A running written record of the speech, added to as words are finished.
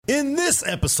In this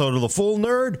episode of The Full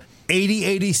Nerd,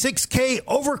 8086K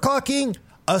overclocking,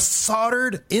 a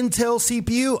soldered Intel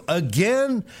CPU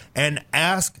again, and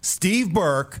ask Steve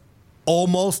Burke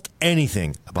almost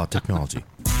anything about technology.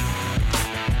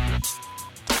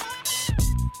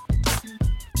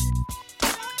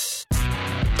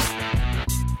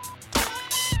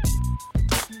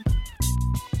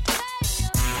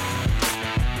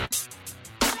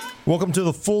 Welcome to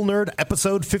The Full Nerd,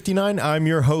 episode 59. I'm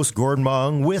your host, Gordon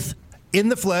Mong, with, in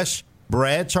the flesh,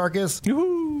 Brad Charkis.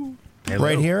 Yoo-hoo.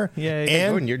 Right here. Yeah,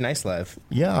 and Gordon, you're nice live.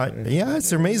 Yeah,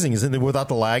 it's amazing, isn't it? Without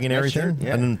the lag and everything, sure,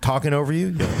 yeah. and then talking over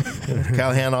you.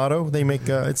 Callahan Auto, they make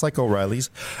it's like O'Reilly's,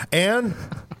 and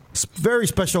very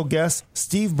special guest,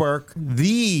 Steve Burke,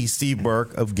 the Steve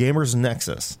Burke of Gamers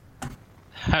Nexus.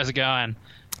 How's it going?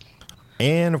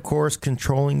 And, of course,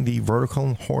 controlling the vertical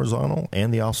and horizontal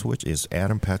and the off switch is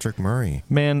Adam Patrick Murray.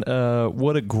 Man,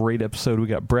 what a great episode. We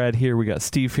got Brad here. We got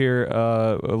Steve here.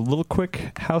 A little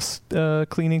quick house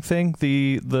cleaning thing.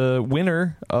 The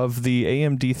winner of the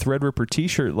AMD Threadripper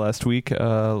t-shirt last week,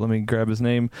 let me grab his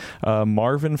name,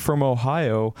 Marvin from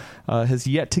Ohio, has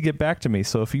yet to get back to me.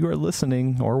 So if you are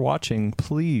listening or watching,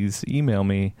 please email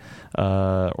me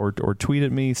or tweet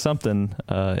at me something,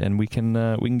 and we can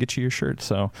get you your shirt.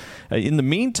 So in the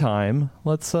meantime,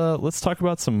 let's talk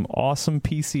about some awesome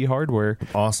PC hardware.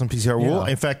 Awesome PC hardware. Yeah. Well,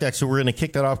 in fact, actually, we're going to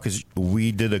kick that off because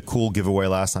we did a cool giveaway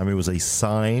last time. It was a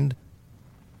signed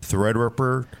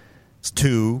Threadripper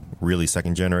 2, really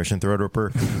second generation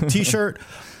Threadripper t-shirt.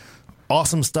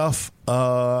 Awesome stuff.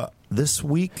 This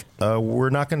week, we're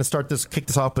not going to kick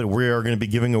this off, but we are going to be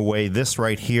giving away this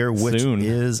right here, which Soon.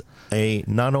 is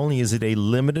not only is it a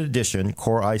limited edition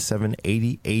Core i7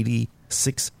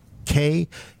 8086K,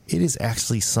 it is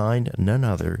actually signed none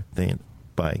other than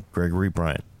by Gregory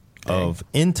Bryant of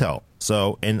Intel.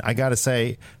 So, and I got to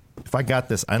say, if I got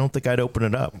this, I don't think I'd open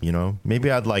it up. You know,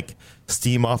 maybe I'd like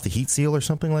steam off the heat seal or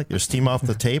something like, or steam off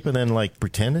the tape and then like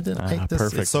pretend it didn't take this.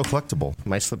 Perfect. It's so collectible.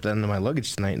 Might slip that into my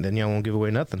luggage tonight, and then y'all won't give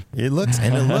away nothing. It looks.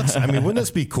 I mean, wouldn't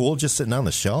this be cool just sitting on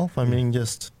the shelf? I mean,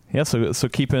 just. Yeah, so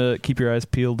keep your eyes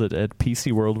peeled at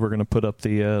PC World. We're going to put up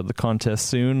the contest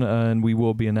soon, and we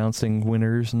will be announcing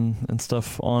winners and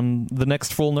stuff on the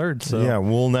next Full Nerd. So yeah,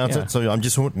 we'll announce it. So I'm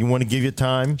just want to give you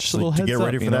time to get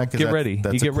ready for that. Get ready.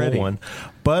 That's a cool one.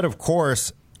 But of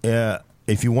course,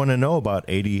 if you want to know about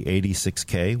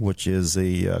 8086K, which is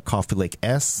a Coffee Lake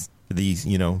S, these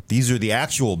are the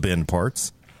actual bin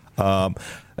parts.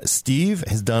 Steve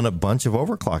has done a bunch of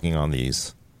overclocking on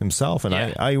these himself, and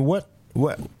yeah.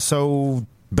 What so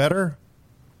better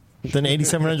than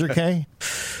 8700K?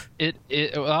 It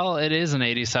is an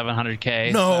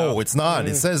 8700K. No, it's not.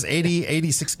 It says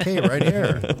 8086K right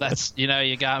here. That's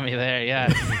you got me there.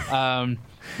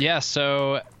 Yeah.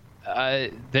 So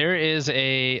there is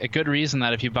a good reason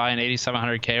that if you buy an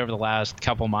 8700K over the last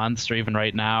couple months or even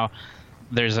right now,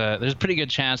 there's a pretty good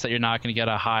chance that you're not going to get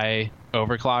a high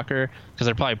overclocker because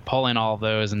they're probably pulling all of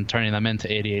those and turning them into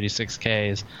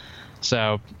 8086Ks.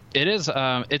 So it is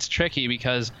it's tricky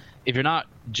because if you're not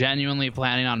genuinely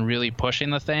planning on really pushing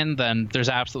the thing, then there's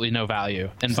absolutely no value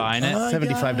in buying it.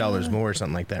 $75 more or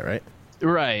something like that, right?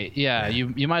 Right, yeah.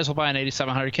 You might as well buy an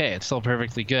 8700K. It's still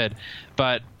perfectly good.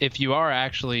 But if you are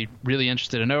actually really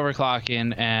interested in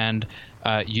overclocking and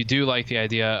you do like the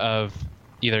idea of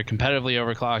either competitively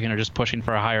overclocking or just pushing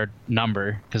for a higher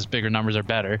number because bigger numbers are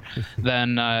better,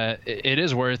 then it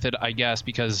is worth it, I guess,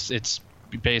 because it's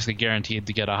basically guaranteed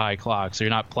to get a high clock, so you're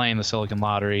not playing the silicon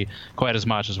lottery quite as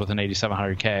much as with an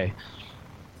 8700K.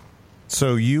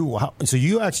 So you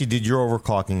actually did your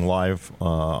overclocking live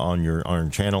on your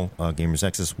channel, Gamers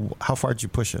Nexus. How far did you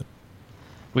push it?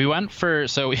 We went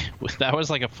that was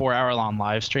like a 4-hour long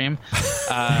live stream,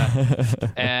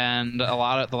 and a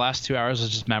lot of the last 2 hours was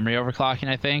just memory overclocking,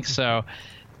 I think. So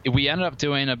we ended up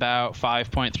doing about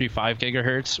 5.35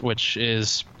 gigahertz, which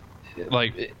is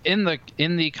like in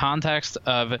the context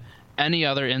of any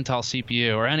other Intel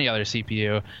CPU or any other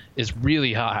CPU is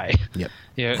really high. Yep.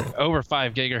 Yeah, over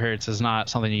 5 gigahertz is not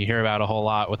something you hear about a whole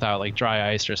lot without like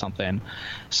dry ice or something.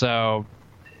 So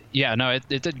yeah, no, it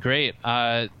did great.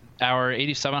 Our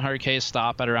 8700K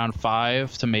stop at around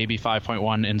 5 to maybe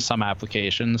 5.1 in some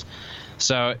applications.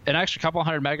 So an extra couple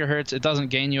hundred megahertz, it doesn't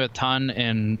gain you a ton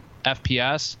in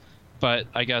FPS, but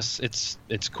I guess it's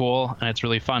cool and it's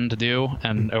really fun to do,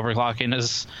 and overclocking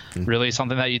is really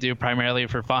something that you do primarily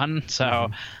for fun. So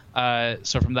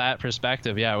so from that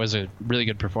perspective, yeah, it was a really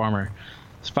good performer.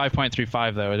 It's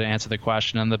 5.35 though, to answer the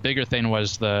question. And the bigger thing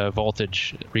was the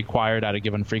voltage required at a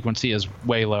given frequency is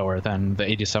way lower than the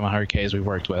 8700Ks we've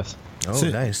worked with. Oh, So,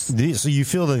 nice. So you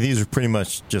feel that these are pretty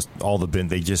much just all the bin.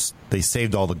 They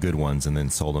saved all the good ones and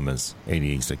then sold them as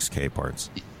 86K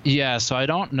parts. Yeah, so I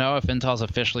don't know if Intel's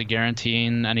officially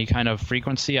guaranteeing any kind of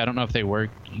frequency. I don't know if they were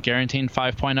guaranteeing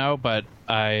 5.0, but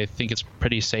I think it's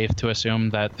pretty safe to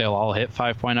assume that they'll all hit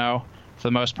 5.0 for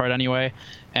the most part anyway.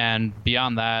 And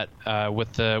beyond that,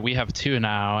 we have 2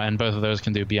 now, and both of those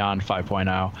can do beyond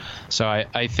 5.0. So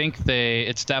I think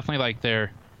it's definitely like they're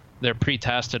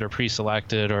pre-tested or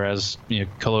pre-selected, or as you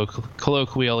know,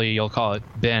 colloquially you'll call it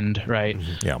binned, right?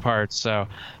 Yeah. Parts. So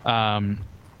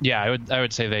yeah, I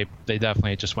would say they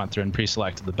definitely just went through and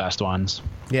pre-selected the best ones.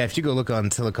 Yeah, if you go look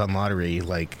on Silicon Lottery,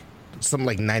 like something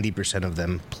like 90% of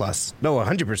them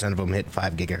 100% of them hit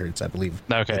 5 gigahertz, I believe.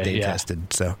 Okay, that they yeah.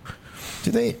 tested. So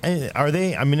Are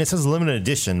they? I mean, it says limited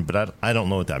edition, but I don't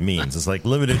know what that means. It's like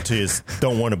limited to is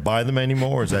don't want to buy them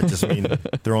anymore, or does that just mean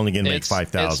they're only going to make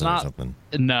 5,000 or something?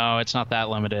 No, it's not that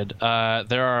limited.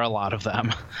 There are a lot of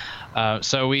them.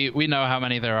 So we know how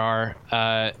many there are.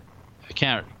 I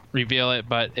can't reveal it,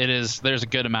 but there's a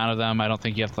good amount of them. I don't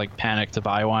think you have to like panic to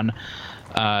buy one.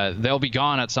 They'll be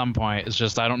gone at some point. It's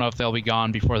just I don't know if they'll be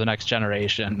gone before the next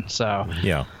generation. So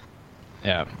Yeah.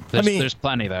 yeah, there's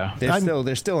plenty though.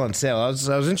 they're still on sale. I was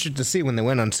interested to see when they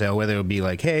went on sale whether it would be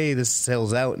like, hey, this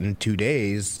sells out in 2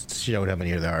 days. Show how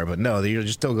many there are, but no, you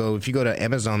just still go. If you go to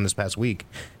Amazon this past week,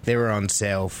 they were on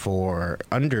sale for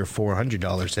under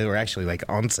 $400. They were actually like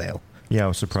on sale. Yeah, I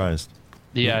was surprised.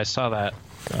 Yeah, I saw that.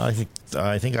 I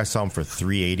think I saw them for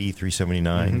 380,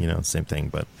 379. You know, same thing.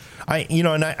 But I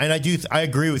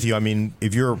agree with you. I mean,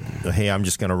 if you're, hey, I'm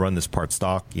just going to run this part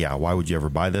stock. Yeah, why would you ever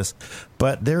buy this?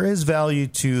 But there is value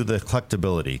to the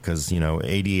collectability because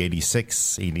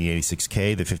 8086,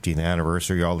 8086K, the 50th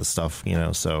anniversary, all this stuff.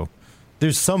 So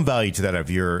there's some value to that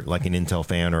if you're like an Intel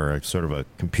fan or a sort of a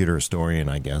computer historian,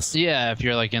 I guess. Yeah, if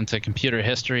you're like into computer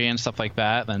history and stuff like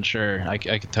that, then sure, I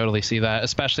could totally see that.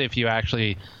 Especially if you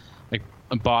actually like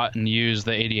bought and used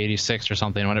the 8086 or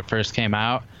something when it first came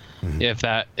out. Mm-hmm.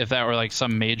 If that were like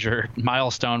some major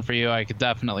milestone for you, I could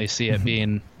definitely see it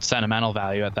being sentimental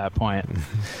value at that point.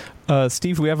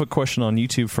 Steve, we have a question on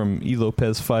YouTube from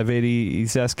eLopez580.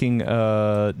 He's asking,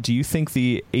 do you think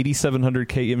the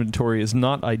 8700K inventory is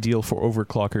not ideal for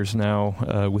overclockers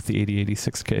now with the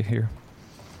 8086K here?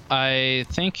 I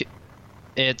think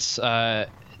it's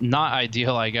not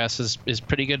ideal, I guess, is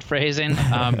pretty good phrasing.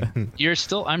 I'm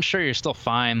sure you're still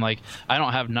fine. Like, I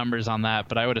don't have numbers on that,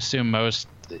 but I would assume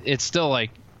it's still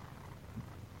like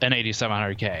an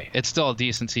 8700K. It's still a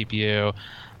decent CPU.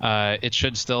 It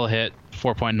should still hit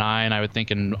 4.9, I would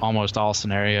think, in almost all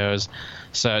scenarios.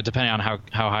 So depending on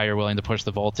how high you're willing to push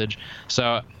the voltage.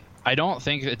 So I don't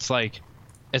think it's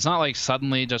not like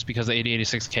suddenly just because the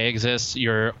 8086K exists,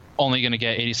 you're only going to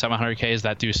get 8700Ks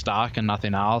that do stock and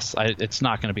nothing else. It's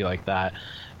not going to be like that.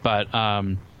 But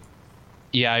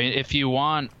yeah, if you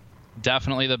want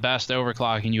definitely the best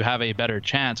overclocking, you have a better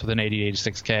chance with an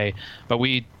 8086K. But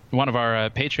one of our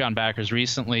Patreon backers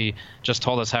recently just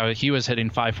told us how he was hitting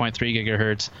 5.3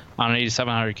 gigahertz on an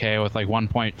 8700K with like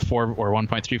 1.4 or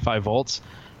 1.35 volts,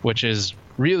 which is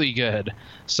really good.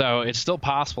 So it's still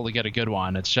possible to get a good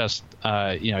one. It's just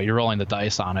you're rolling the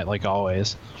dice on it like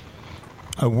always.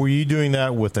 Were you doing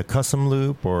that with a custom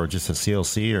loop or just a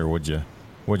CLC, or would you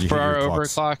for hit our your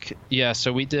clocks? overclock? Yeah,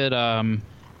 so we did.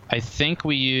 I think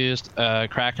we used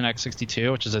Kraken X62,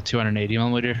 which is a 280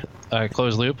 millimeter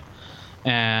closed loop,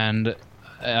 and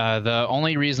the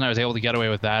only reason I was able to get away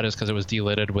with that is because it was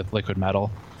delitted with liquid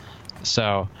metal.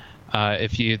 So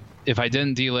if I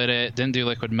didn't delit it, didn't do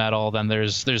liquid metal, then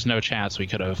there's no chance we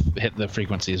could have hit the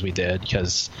frequencies we did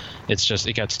because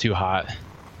it gets too hot.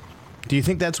 Do you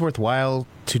think that's worthwhile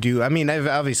to do? I mean,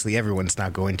 obviously everyone's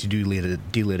not going to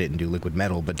delit it and do liquid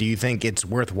metal, but do you think it's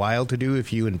worthwhile to do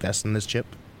if you invest in this chip?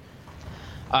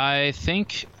 I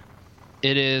think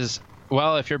it is.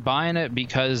 Well, if you're buying it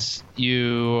because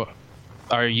you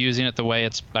are using it the way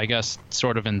it's, I guess,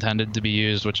 sort of intended to be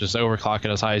used, which is overclock it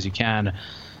as high as you can,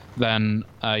 then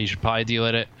you should probably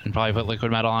delit it and probably put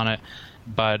liquid metal on it.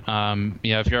 But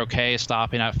if you're okay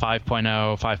stopping at 5.0,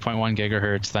 5.1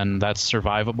 gigahertz, then that's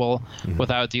survivable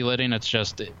without delitting. It's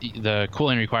just the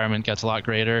cooling requirement gets a lot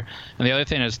greater. And the other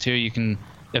thing is, too, you can,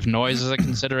 if noise is a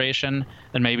consideration,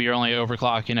 and maybe you're only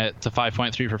overclocking it to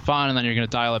 5.3 for fun, and then you're going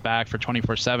to dial it back for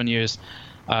 24/7 use,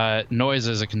 noise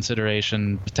is a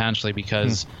consideration potentially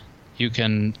because you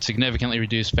can significantly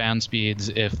reduce fan speeds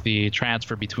if the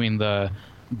transfer between the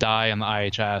die and the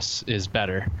IHS is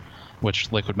better,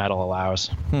 which liquid metal allows.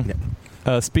 Yeah.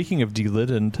 Speaking of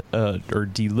delitting,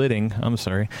 I'm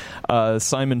sorry.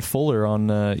 Simon Fuller on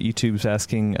YouTube's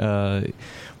asking,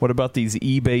 what about these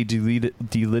eBay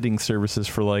delitting services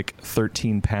for like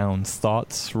 £13?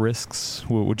 Thoughts, risks?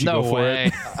 Would you go for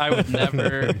it? I would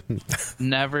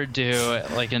never do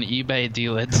like an eBay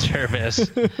delit service.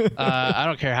 I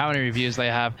don't care how many reviews they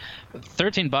have.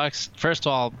 $13, first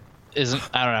of all, isn't,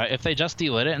 I don't know, if they just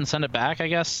delit it and send it back, I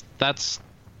guess that's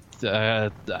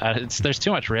there's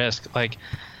too much risk. Like,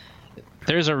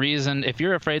 there's a reason, if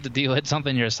you're afraid to delit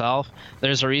something yourself,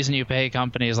 there's a reason you pay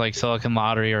companies like Silicon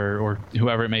Lottery or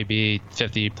whoever it may be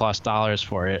 $50+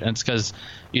 for it. And it's because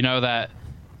you know that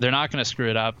they're not going to screw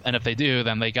it up, and if they do,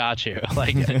 then they got you.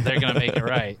 Like, they're going to make it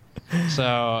right.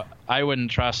 So I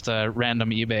wouldn't trust a random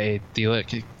eBay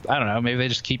delit. I don't know, maybe they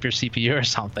just keep your CPU or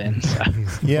something. So.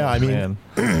 Yeah, I mean,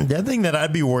 the other thing that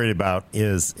I'd be worried about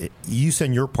is you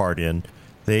send your part in,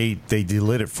 they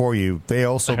delit it for you. They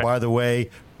also, by the way,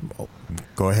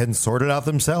 go ahead and sort it out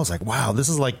themselves. Like, wow, this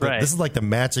is like the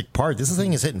magic part. This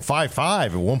thing is hitting 5.5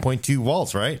 at 1.2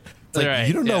 volts, right? It's like,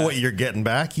 you don't know what you're getting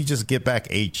back. You just get back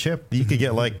a chip. You could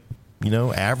get like,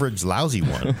 average lousy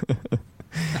one.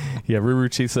 Yeah,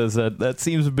 Ruruchi says that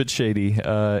seems a bit shady.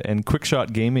 And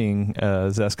Quickshot Gaming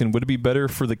is asking, would it be better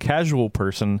for the casual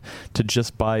person to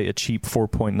just buy a cheap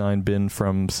 4.9 bin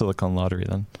from Silicon Lottery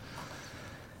then?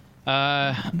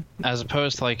 As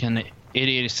opposed to like an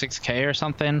 8086K or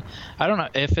something. I don't know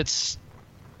if it's...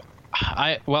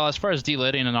 Well, as far as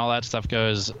delitting and all that stuff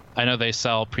goes, I know they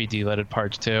sell pre-delitted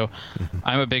parts too.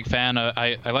 I'm a big fan.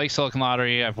 I like Silicon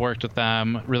Lottery. I've worked with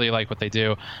them. Really like what they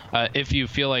do. If you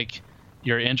feel like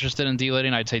you're interested in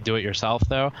delitting, I'd say do it yourself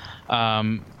though.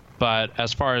 But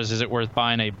as far as is it worth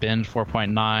buying a bin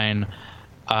 4.9,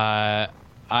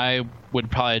 I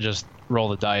would probably just roll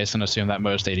the dice and assume that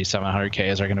most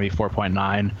 8700Ks are going to be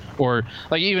 4.9, or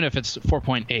like even if it's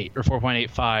 4.8 or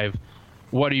 4.85,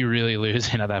 what are you really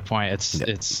losing at that point?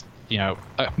 It's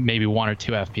maybe 1 or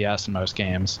 2 FPS in most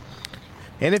games.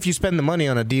 And if you spend the money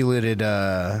on a delitted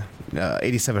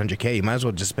 8700K, you might as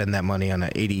well just spend that money on a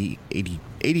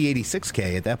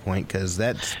 8086K at that point, because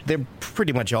they're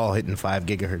pretty much all hitting 5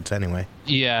 gigahertz anyway.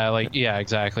 Yeah,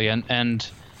 exactly. And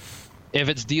if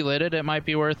it's delitted, it might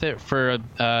be worth it for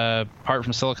a part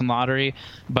from Silicon Lottery,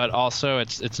 but also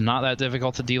it's not that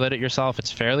difficult to delit it yourself.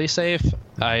 It's fairly safe.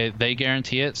 They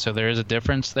guarantee it, so there is a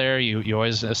difference there. You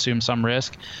always assume some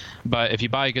risk, but if you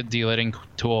buy a good delitting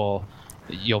tool,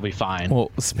 you'll be fine. Well,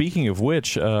 speaking of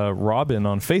which, Robin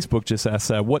on Facebook just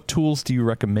asked, what tools do you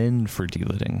recommend for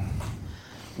delitting?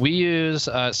 We use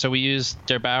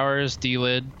Der Bauer's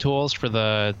delid tools for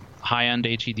the high-end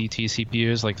HEDT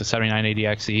CPUs like the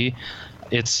 7980XE.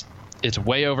 It's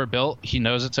way overbuilt. He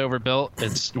knows it's overbuilt.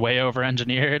 It's way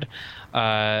over-engineered.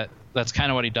 That's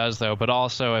kind of what he does, though. But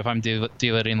also, if I'm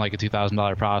delitting like a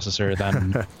 $2,000 processor,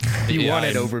 then you want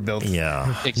it overbuilt. Yeah,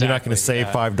 exactly. You're not going to save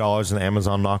 $5 in the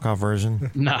Amazon knockoff version.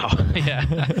 No,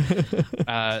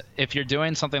 yeah. If you're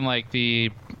doing something like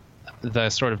the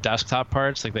sort of desktop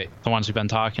parts, like the ones we've been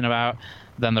talking about,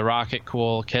 then the Rocket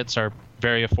Cool kits are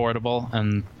very affordable,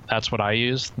 and that's what I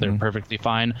use. They're perfectly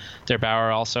fine. Der Bauer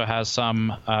also has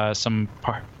some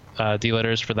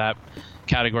delitters for that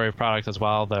category of product as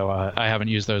well, though I haven't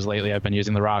used those lately. I've been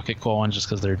using the Rocket Cool ones just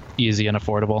because they're easy and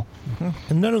affordable.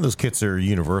 And none of those kits are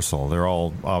universal. They're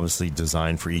all obviously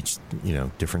designed for each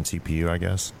different CPU, I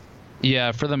guess.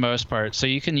 Yeah, for the most part. So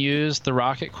you can use the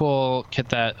Rocket Cool kit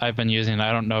that I've been using.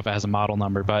 I don't know if it has a model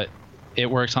number, but it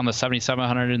works on the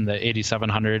 7700 and the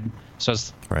 8700. So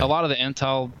a lot of the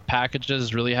Intel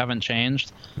packages really haven't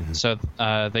changed. So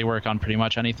they work on pretty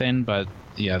much anything, but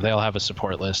yeah, they'll have a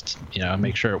support list.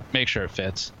 Make sure it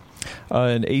fits.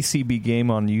 An ACB Game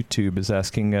on YouTube is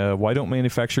asking, why don't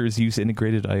manufacturers use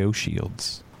integrated I/O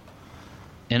shields?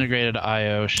 Integrated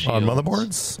I/O shields on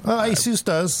motherboards? Asus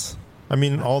does. I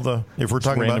mean, if we're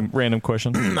talking about random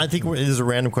question, I think it is a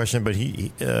random question, but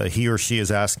he or she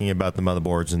is asking about the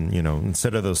motherboards, and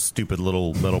instead of those stupid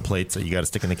little metal plates that you got to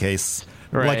stick in the case,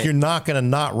 like you're not going to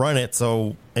not run it.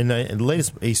 So, and the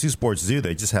latest Asus boards do,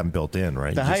 they just haven't built in,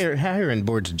 right? The higher end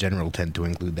boards in general tend to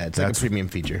include that. It's like a premium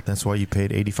feature. That's why you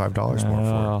paid $85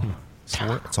 more for it.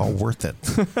 It's all worth it.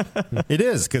 It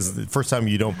is, because the first time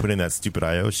you don't put in that stupid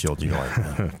I/O shield, you're like,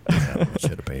 I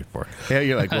should have paid for it. Yeah,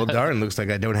 you're like, well, darn, looks like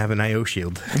I don't have an I/O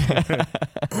shield.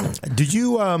 Did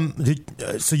you?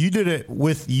 So you did it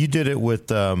with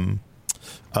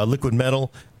liquid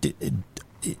metal.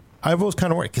 I've always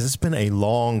kind of worried because it's been a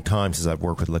long time since I've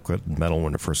worked with liquid metal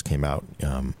when it first came out.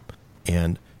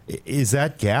 And is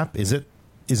that gap? Is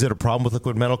is it a problem with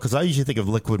liquid metal? Because I usually think of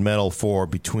liquid metal for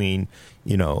between,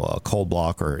 a cold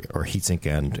block or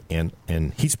heatsink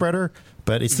and heat spreader.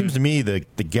 But it seems to me the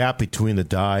gap between the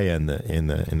die and the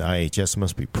IHS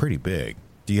must be pretty big.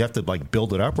 Do you have to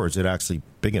build it up, or is it actually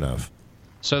big enough?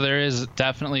 So there is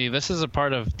definitely, this is a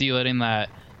part of delidding that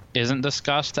isn't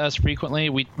discussed as frequently.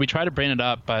 We try to bring it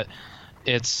up, but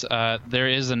it's there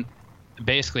is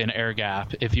basically an air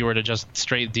gap. If you were to just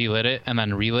straight delid it and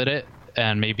then relid it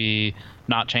and maybe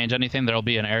not change anything, there'll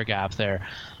be an air gap there.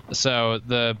 So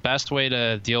the best way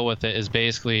to deal with it is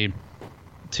basically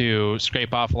to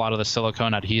scrape off a lot of the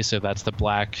silicone adhesive. That's the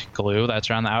black glue that's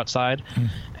around the outside.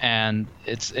 And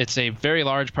it's a very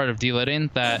large part of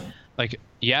delidding that,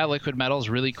 liquid metal is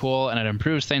really cool and it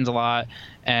improves things a lot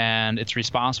and it's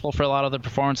responsible for a lot of the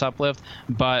performance uplift,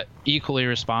 but equally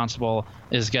responsible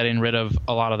is getting rid of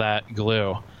a lot of that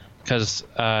glue. Because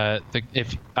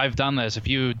if I've done this, if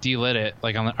you delid it,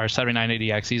 like on our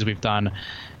 7980XEs we've done,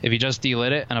 if you just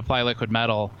delid it and apply liquid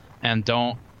metal and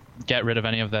don't get rid of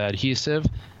any of the adhesive,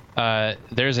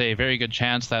 there's a very good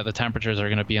chance that the temperatures are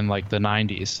going to be in the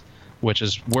 90s, which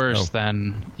is worse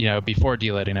than before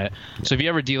delidding it. So if you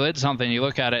ever delid something, you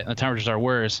look at it and the temperatures are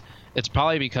worse, it's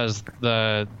probably because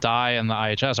the die and the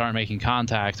IHS aren't making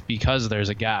contact because there's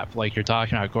a gap, like you're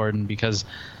talking about, Gordon, because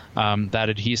that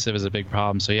adhesive is a big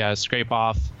problem. So yeah, scrape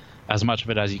off as much of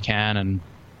it as you can, and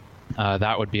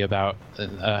that would be about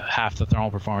half the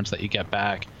thermal performance that you get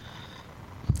back.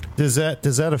 Does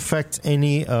that affect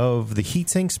any of the heat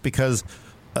sinks? Because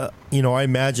I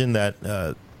imagine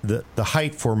that the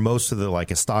height for most of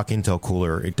a stock Intel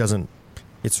cooler,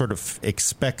 it sort of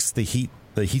expects the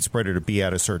heat spreader to be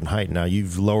at a certain height. Now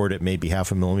you've lowered it maybe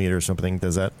 0.5 millimeter or something.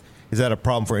 Is that a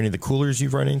problem for any of the coolers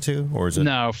you've run into, or is it?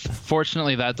 No,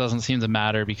 fortunately that doesn't seem to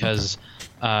matter because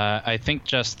I think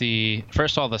just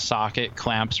first of all, the socket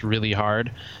clamps really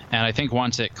hard, and I think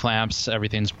once it clamps,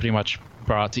 everything's pretty much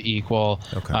brought to equal.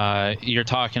 Okay. You're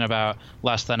talking about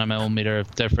less than a millimeter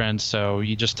of difference, so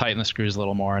you just tighten the screws a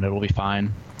little more and it'll be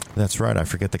fine. That's right. I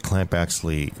forget the clamp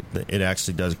actually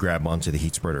does grab onto the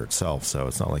heat spreader itself, so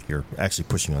it's not like you're actually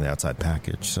pushing on the outside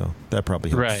package. So that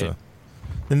probably helps. Right.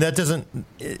 And that doesn't.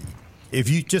 If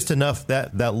you just enough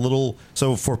that little.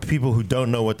 So for people who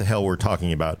don't know what the hell we're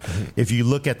talking about, if you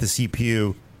look at the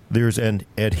CPU, there's an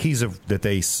adhesive that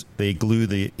they glue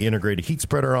the integrated heat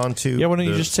spreader onto. Yeah, why don't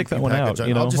you just take that one out?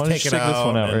 I'll just take it out, this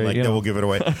one out, and then we'll give it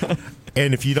away.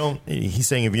 And if you don't, he's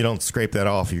saying if you don't scrape that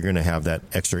off, you're going to have that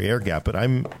extra air gap. But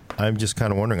I'm just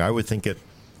kind of wondering. I would think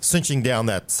cinching down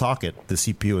that socket, the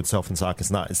CPU itself and socket,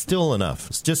 it's still enough.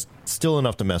 It's just still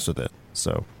enough to mess with it.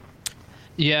 So.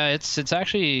 Yeah, it's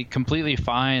actually completely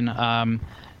fine. Even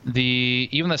the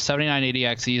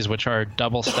 7980XEs, which are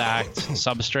double stacked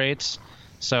substrates,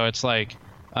 so it's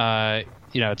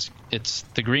it's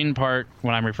the green part.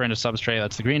 When I'm referring to substrate,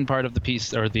 that's the green part of the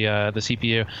piece or the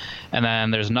CPU, and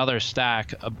then there's another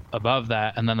stack above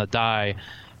that, and then the die,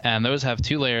 and those have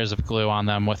 2 layers of glue on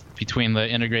them between the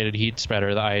integrated heat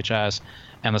spreader, the IHS,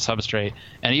 and the substrate,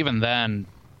 and even then,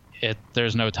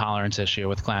 there's no tolerance issue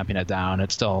with clamping it down.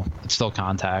 It's still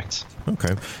contact.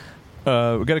 Okay.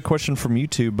 We got a question from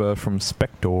YouTube from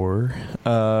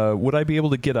Spector. Would I be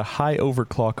able to get a high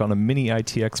overclock on a mini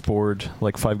ITX board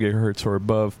like 5 gigahertz or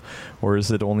above, or is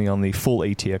it only on the full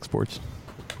ATX boards?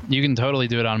 You can totally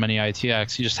do it on mini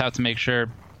ITX. You just have to make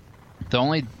sure. The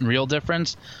only real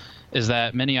difference is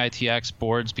that mini ITX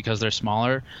boards, because they're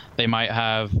smaller, there's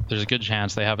a good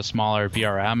chance they have a smaller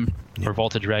VRM or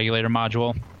voltage regulator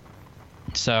module.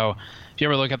 So if you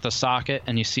ever look at the socket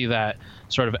and you see that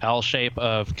sort of L shape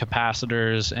of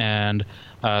capacitors and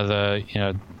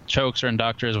the chokes or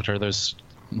inductors, which are those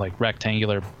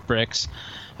rectangular bricks,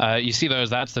 you see those,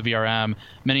 that's the VRM.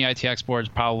 Mini ITX boards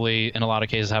probably in a lot of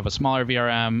cases have a smaller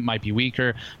VRM, might be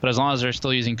weaker, but as long as they're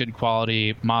still using good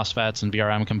quality MOSFETs and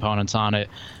VRM components on it,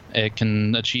 it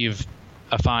can achieve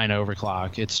a fine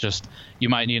overclock. It's just you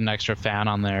might need an extra fan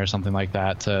on there or something like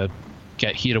that to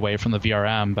get heat away from the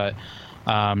VRM, but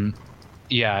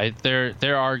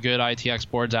there are good ITX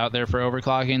boards out there for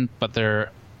overclocking, but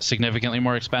they're significantly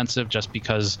more expensive just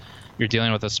because you're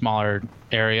dealing with a smaller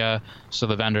area, so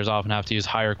the vendors often have to use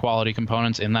higher quality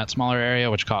components in that smaller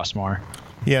area, which costs more.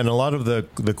 Yeah, and a lot of the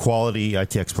quality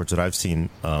ITX boards that I've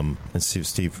seen, and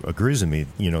Steve agrees with me,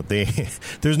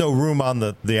 there's no room on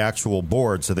the actual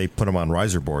board, so they put them on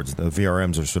riser boards. The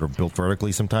VRMs are sort of built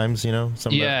vertically sometimes, some of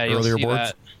the earlier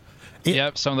boards.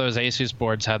 Yep, some of those Asus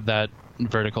boards had that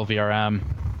vertical VRM.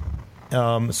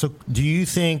 So do you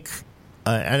think,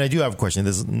 and I do have a question,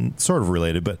 this is sort of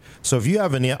related, but so if you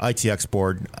have an ITX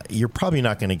board, you're probably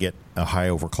not going to get a high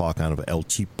overclock out of an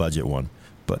cheap budget one.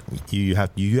 but you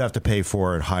have to pay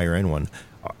for a higher end one.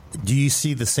 Do you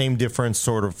see the same difference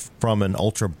sort of from an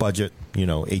ultra budget,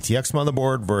 ATX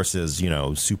motherboard versus,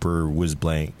 super whiz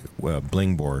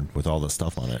bling board with all the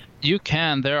stuff on it? You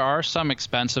can. There are some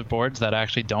expensive boards that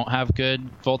actually don't have good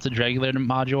voltage regulator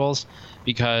modules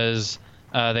because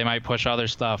they might push other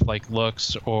stuff like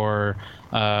looks or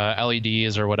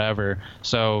LEDs or whatever.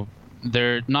 So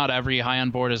not every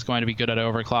high-end board is going to be good at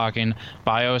overclocking.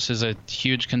 BIOS is a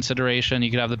huge consideration. You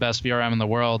could have the best VRM in the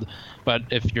world, but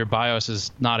if your BIOS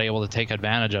is not able to take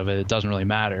advantage of it, it doesn't really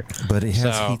matter. But it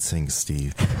has heat sinks,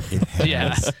 Steve. It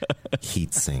has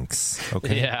heat sinks.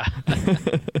 Okay. Yeah.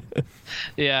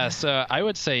 Yeah. So I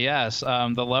would say yes.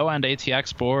 The low-end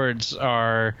ATX boards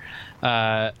are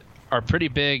pretty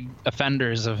big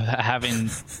offenders of having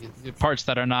parts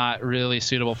that are not really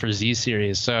suitable for Z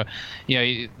series. So,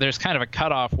 there's kind of a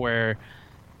cutoff where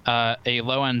a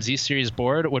low-end Z series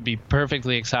board would be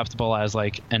perfectly acceptable as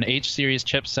like an H series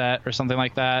chipset or something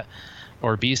like that,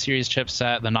 or B series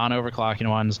chipset, the non-overclocking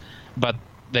ones. But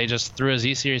they just threw a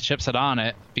Z series chipset on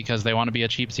it because they want to be a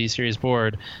cheap Z series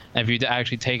board. And if you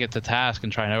actually take it to task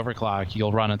and try and overclock,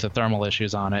 you'll run into thermal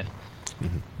issues on it.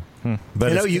 Mm-hmm.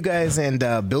 But I know you guys and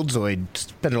BuildZoid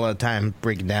spend a lot of time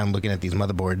breaking down, looking at these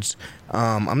motherboards.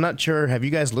 I'm not sure. Have you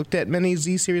guys looked at many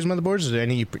Z series motherboards? Is there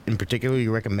any in particular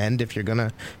you recommend if you're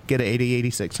gonna get an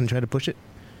 8086 and try to push it?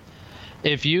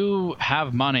 If you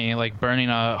have money, like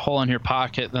burning a hole in your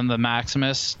pocket, then the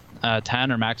Maximus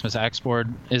 10 or Maximus X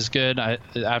board is good.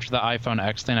 After the iPhone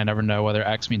X thing, I never know whether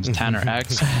X means 10 or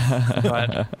X.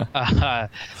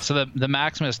 But so the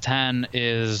Maximus 10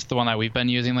 is the one that we've been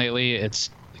using lately.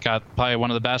 It's got probably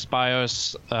one of the best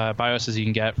BIOSes you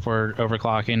can get for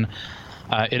overclocking.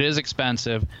 It is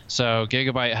expensive, so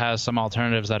Gigabyte has some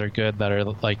alternatives that are good, that are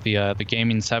like the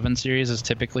Gaming 7 series is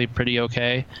typically pretty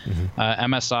okay.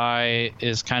 Mm-hmm. MSI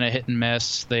is kind of hit and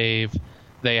miss. They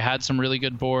had some really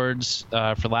good boards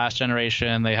for last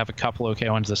generation. They have a couple okay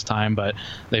ones this time, but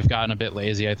they've gotten a bit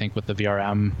lazy, I think, with the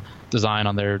VRM design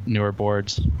on their newer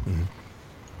boards. Mm-hmm.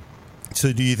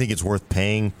 So do you think it's worth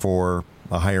paying for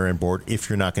a higher end board if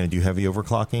you're not going to do heavy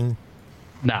overclocking?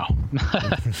 No,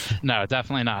 no,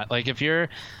 definitely not. Like if you're,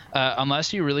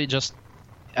 unless you really just,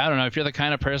 I don't know, if you're the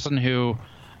kind of person who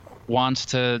wants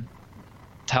to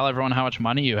tell everyone how much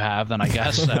money you have, then I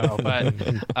guess so.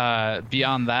 But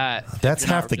beyond that, that's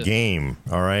half the game.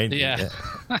 All right. Yeah.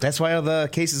 That's why all the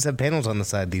cases have panels on the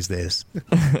side these days.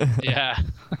 Yeah.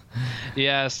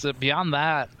 Yeah. So beyond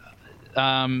that,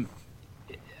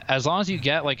 as long as you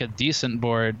get like a decent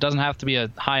board, it doesn't have to be a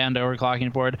high-end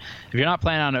overclocking board. If you're not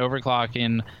planning on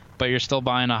overclocking, but you're still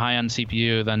buying a high-end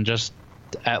CPU, then just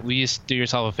at least do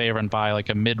yourself a favor and buy like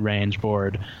a mid-range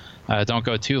board. Don't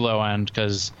go too low-end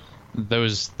because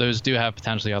those do have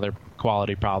potentially other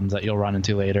quality problems that you'll run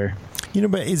into later.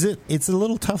 But it's a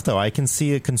little tough though. I can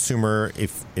see a consumer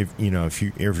if you're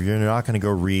not going to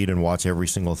go read and watch every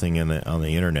single thing on the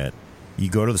internet. You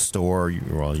go to the store,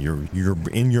 you're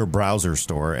in your browser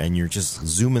store, and you're just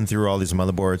zooming through all these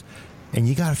motherboards, and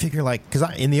you got to figure because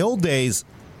in the old days,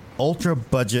 ultra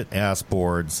budget ass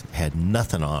boards had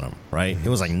nothing on them, right? It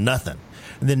was like nothing.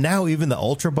 And then now even the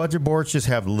ultra budget boards just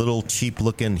have little cheap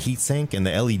looking heatsink and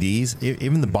the LEDs,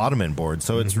 even the bottom end board.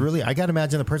 So it's really, I got to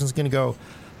imagine the person's going to go,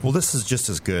 well, this is just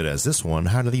as good as this one.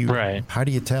 How do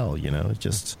you tell? It's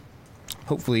just.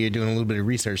 Hopefully you're doing a little bit of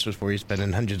research before you're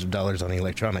spending hundreds of dollars on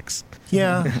electronics.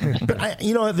 Yeah, but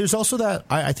there's also that.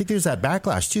 I think there's that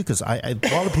backlash too, because a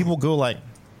lot of people go like,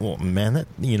 "Well, man,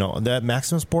 that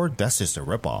Maximus board, that's just a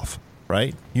ripoff,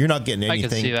 right? You're not getting anything." I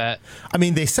can see that. I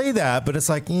mean, they say that, but it's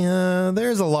like, yeah,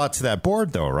 there's a lot to that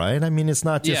board, though, right? I mean, it's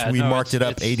not just marked it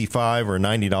up $85 or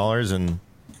 $90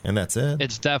 and that's it.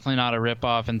 It's definitely not a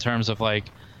ripoff in terms of like.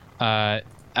 I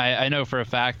know for a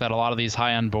fact that a lot of these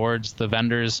high-end boards, the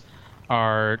vendors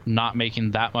are not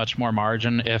making that much more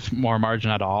margin, if more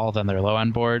margin at all, than their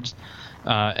low-end boards.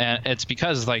 And it's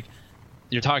because like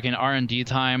you're talking R&D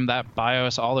time, that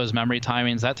BIOS, all those memory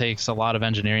timings, that takes a lot of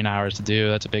engineering hours to do.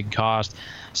 That's a big cost.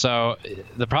 So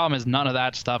the problem is none of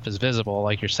that stuff is visible.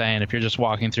 Like you're saying, if you're just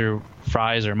walking through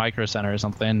Fry's or Micro Center or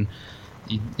something,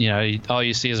 all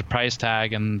you see is a price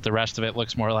tag and the rest of it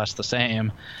looks more or less the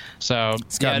same. So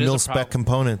it's got mil-spec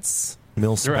components.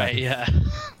 Mil-spec. Right, yeah.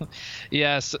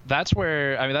 Yes, that's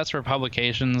where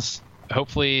publications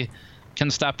hopefully can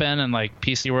step in, and like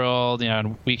PC World,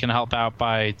 and we can help out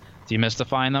by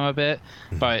demystifying them a bit.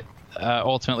 But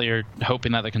ultimately, you're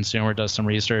hoping that the consumer does some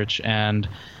research, and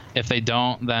if they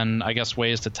don't, then I guess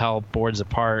ways to tell boards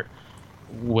apart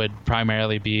would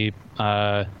primarily be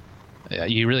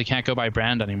you really can't go by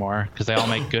brand anymore because they all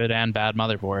make good and bad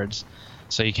motherboards.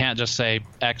 So you can't just say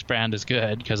X brand is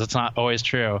good because it's not always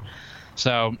true.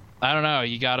 So I don't know.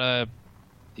 You gotta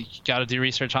do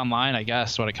research online, I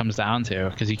guess, what it comes down to,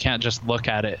 because you can't just look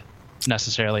at it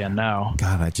necessarily and know.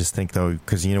 God, I just think though,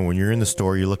 because when you're in the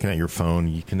store, you're looking at your phone,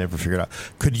 you can never figure it out.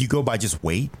 Could you go by just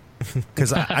weight?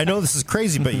 Because I know this is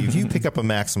crazy, but if you pick up a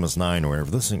Maximus 9 or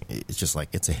whatever, this thing, it's just like,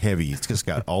 it's a heavy. It's just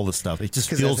got all the stuff. It just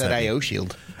feels that heavy. IO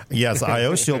shield. Yes,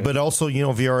 IO shield, but also,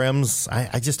 VRMs.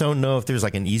 I just don't know if there's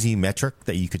like an easy metric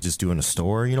that you could just do in a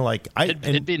store.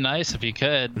 It'd be nice if you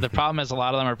could. The problem is a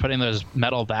lot of them are putting those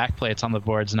metal backplates on the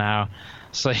boards now.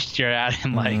 So you're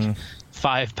adding like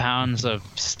 5 pounds of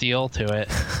steel to it.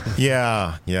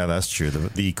 Yeah, that's true.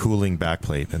 The cooling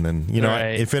backplate, and then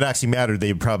Right. if it actually mattered,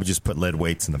 they'd probably just put lead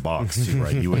weights in the box too,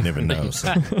 right? You wouldn't even know.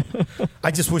 So.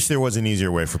 I just wish there was an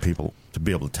easier way for people to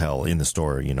be able to tell in the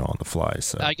store, on the fly.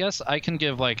 So I guess I can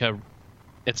give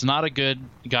it's not a good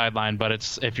guideline, but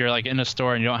it's, if you're like in a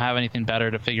store and you don't have anything better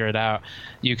to figure it out,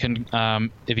 you can,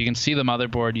 if you can see the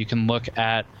motherboard, you can look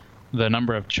at the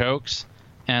number of chokes.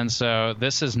 And so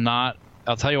this is not,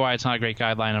 I'll tell you why it's not a great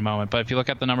guideline in a moment, but if you look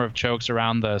at the number of chokes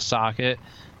around the socket,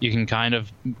 you can kind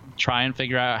of try and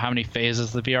figure out how many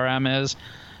phases the VRM is.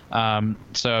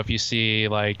 So if you see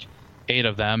like 8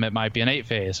 of them, it might be an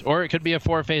 8-phase, or it could be a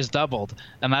 4-phase doubled.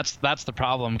 And that's the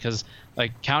problem, because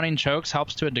like counting chokes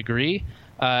helps to a degree.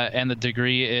 And the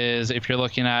degree is, if you're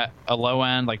looking at a low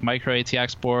end like micro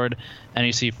ATX board and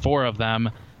you see 4 of them,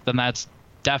 then that's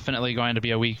definitely going to be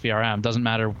a weak VRM. Doesn't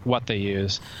matter what they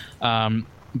use.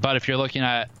 But if you're looking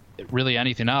at really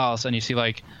anything else and you see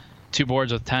like 2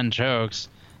 boards with 10 chokes,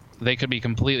 they could be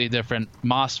completely different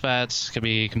MOSFETs, could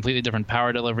be completely different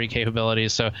power delivery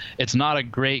capabilities. So it's not a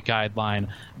great guideline.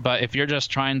 But if you're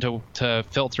just trying to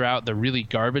filter out the really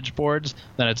garbage boards,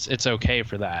 then it's okay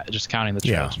for that. Just counting the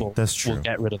chokes that's true. We'll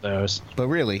get rid of those. But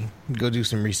really, go do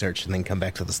some research and then come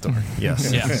back to the store.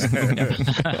 Yes. Yes.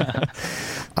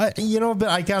 But at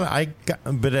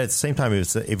the same time,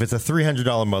 if it's a $300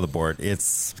 motherboard,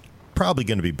 it's probably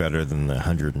going to be better than the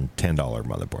 $110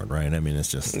 motherboard, right? I mean, it's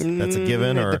just, that's a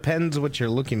given. It depends what you're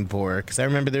looking for, because I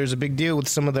remember there was a big deal with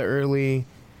some of the early,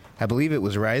 I believe it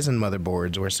was Ryzen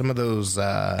motherboards, where some of those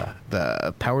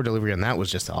the power delivery on that was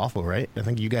just awful, right? I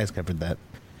think you guys covered that.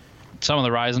 Some of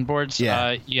the Ryzen boards,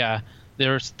 yeah.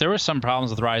 There were some problems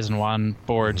with Ryzen 1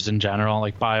 boards in general.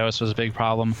 Like BIOS was a big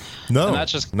problem. No, and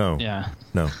that's just no, yeah,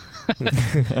 no,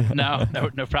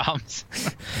 no problems.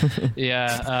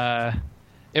 Yeah.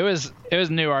 It was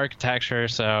new architecture,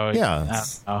 so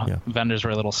vendors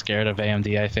were a little scared of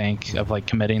AMD, I think, of like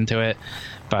committing to it.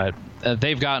 But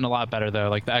they've gotten a lot better though.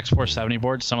 Like the X470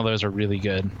 boards, some of those are really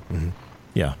good. Mm-hmm.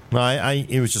 Yeah, no,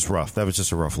 it was just rough. That was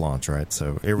just a rough launch, right?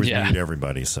 So it was new to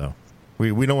everybody. So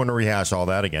we don't want to rehash all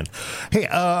that again. Hey,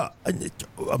 about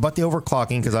the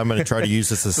overclocking, because I'm going to try to use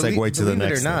this as a segue to the next.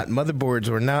 Believe it or not, motherboards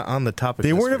were not on the topic.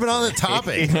 They weren't even on the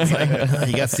topic. It's like,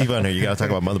 you got Steve on here. You got to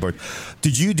talk about motherboard.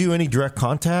 Did you do any direct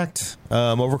contact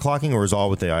overclocking, or is it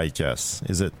all with the IHS?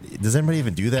 Does anybody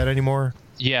even do that anymore?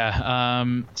 Yeah.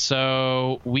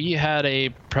 So we had a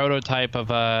prototype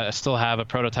still have a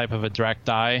prototype of a direct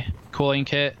die cooling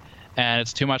kit. And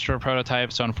it's too much for a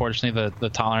prototype, so unfortunately the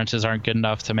tolerances aren't good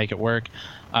enough to make it work.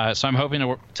 So I'm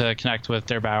hoping to connect with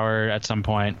Der Bauer at some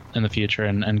point in the future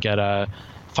and get a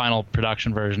final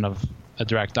production version of a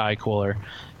direct die cooler.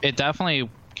 It definitely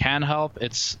can help.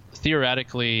 It's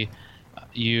theoretically,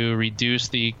 you reduce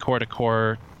the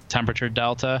core-to-core temperature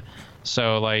delta.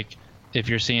 So like if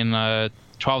you're seeing a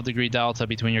 12-degree delta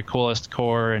between your coolest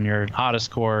core and your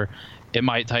hottest core, it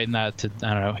might tighten that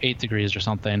to, 8 degrees or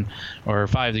something, or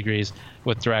 5 degrees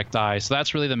with direct die. So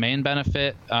that's really the main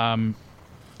benefit.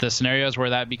 The scenarios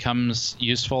where that becomes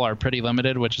useful are pretty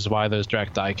limited, which is why those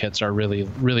direct die kits are really,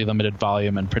 really limited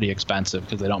volume and pretty expensive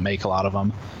because they don't make a lot of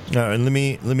them. And let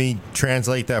me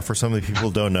translate that for some of the people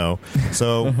who don't know.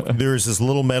 So there's this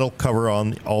little metal cover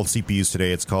on all CPUs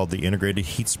today. It's called the integrated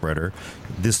heat spreader.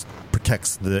 This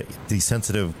protects the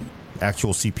sensitive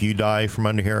actual CPU die from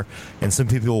under here, and some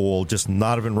people will just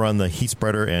not even run the heat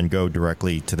spreader and go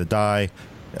directly to the die.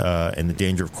 And the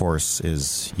danger, of course,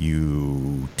 is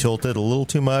you tilt it a little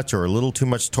too much or a little too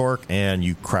much torque, and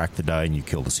you crack the die and you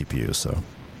kill the CPU. So,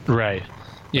 right,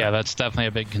 yeah, that's definitely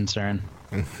a big concern.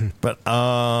 But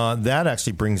that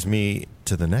actually brings me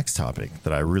to the next topic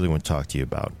that I really want to talk to you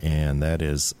about, and that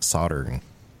is soldering.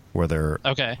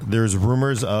 There's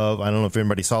rumors of, I don't know if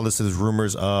anybody saw this, there's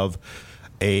rumors of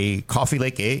a Coffee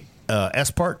Lake 8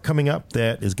 S part coming up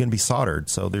that is going to be soldered.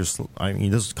 So this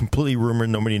is completely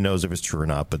rumored. Nobody knows if it's true or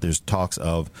not, but there's talks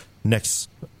of next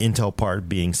Intel part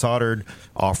being soldered,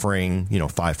 offering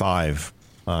 5.5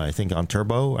 I think on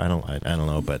turbo. I don't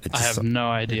know, but I have no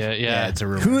idea. Yeah, it's a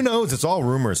rumor. Who knows? It's all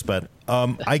rumors, but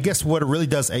I guess what it really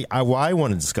does. Why I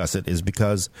want to discuss it is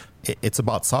because it's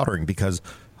about soldering. Because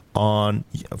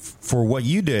for what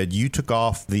you did, you took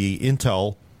off the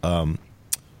Intel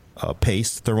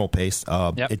paste, thermal paste.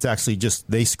 Yep. It's actually just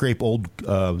they scrape old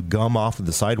gum off of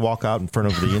the sidewalk out in front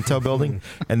of the Intel building,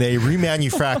 and they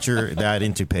remanufacture that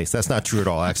into paste. That's not true at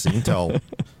all. Actually, Intel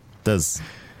does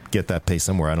get that paste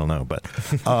somewhere. I don't know, but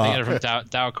they get it from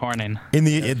Dow Corning. In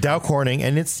the Dow Corning,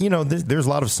 and it's there's a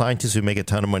lot of scientists who make a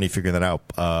ton of money figuring that out.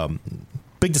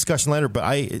 Big discussion later,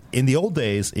 but in the old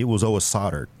days it was always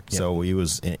soldered, so it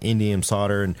was indium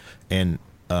solder, and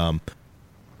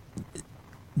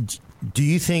do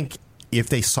you think if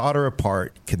they solder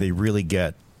apart, could they really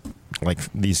get like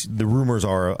these? The rumors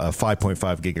are a 5.5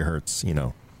 gigahertz,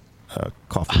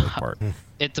 coffee apart.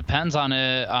 It depends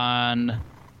on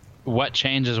what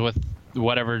changes with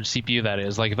whatever CPU that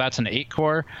is. Like if that's an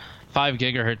 8-core, 5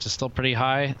 gigahertz is still pretty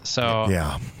high. So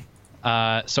yeah.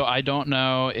 So I don't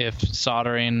know if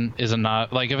soldering is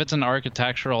enough. Like if it's an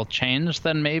architectural change,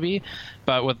 then maybe.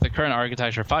 But with the current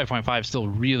architecture, 5.5 is still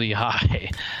really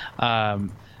high.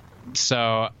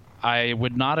 So I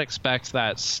would not expect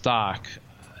that stock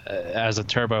as a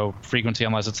turbo frequency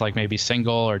unless it's like maybe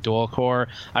single or dual core.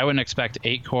 I wouldn't expect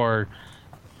 8-core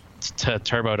to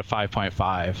turbo to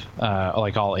 5.5,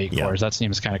 like all 8 cores. That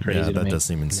seems kind of crazy to me. That does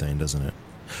seem insane, doesn't it?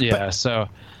 Yeah, so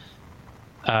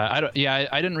I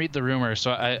didn't read the rumor,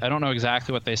 so I don't know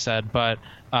exactly what they said, but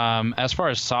as far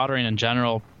as soldering in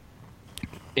general,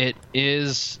 it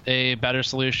is a better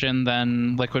solution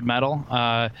than liquid metal,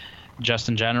 just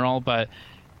in general, but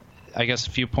I guess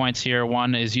a few points here.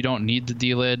 One is you don't need to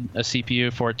delid a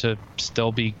CPU for it to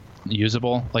still be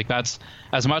usable. Like that's,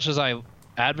 as much as I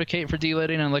advocate for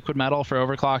delidding in liquid metal for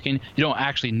overclocking, you don't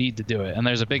actually need to do it. And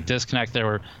there's a big disconnect there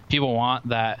where people want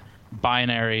that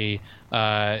binary,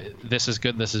 this is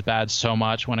good, this is bad so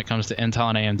much when it comes to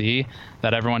Intel and AMD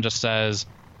that everyone just says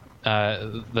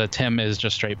the TIM is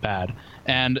just straight bad.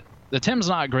 And the TIM's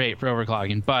not great for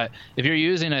overclocking, but if you're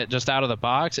using it just out of the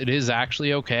box, it is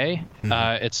actually okay.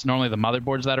 It's normally the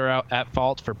motherboards that are at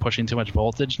fault for pushing too much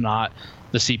voltage, not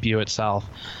the CPU itself.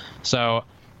 So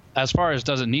as far as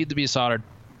does it need to be soldered,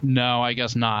 no, I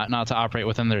guess not to operate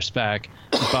within their spec,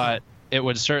 but it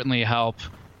would certainly help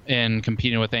in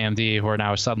competing with AMD, who are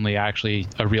now suddenly actually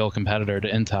a real competitor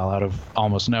to Intel out of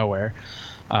almost nowhere.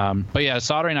 But yeah,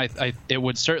 soldering, it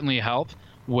would certainly help.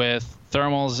 With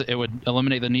thermals, it would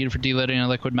eliminate the need for delidding in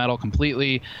liquid metal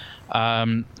completely.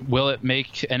 Will it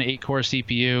make an 8-core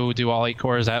CPU do all 8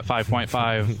 cores at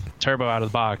 5.5 turbo out of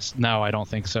the box? No, I don't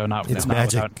think so. It's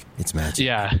magic. It's magic.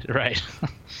 Yeah, right.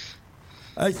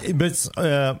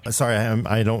 Sorry,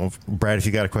 I don't. Brad, if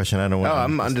you got a question, I don't want. No,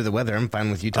 I'm under the weather. I'm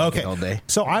fine with you talking all day.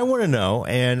 So I want to know,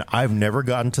 and I've never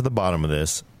gotten to the bottom of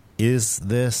this. Is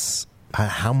this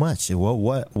how much?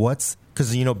 What's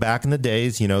because back in the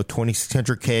days,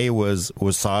 2600K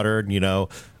was soldered.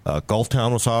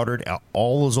 Gulftown was soldered.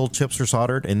 All those old chips were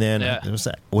soldered, and then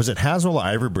was it Haswell or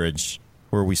Ivory Bridge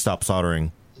where we stopped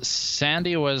soldering?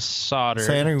 Sandy was soldered.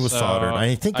 Soldered.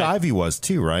 I think Ivy was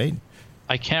too, right?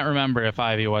 I can't remember if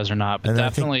Ivy was or not, but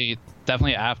definitely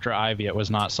after Ivy it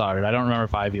was not soldered. I don't remember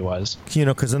if Ivy was.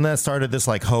 Because then that started this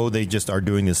they just are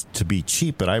doing this to be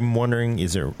cheap. But I'm wondering,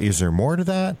 is there more to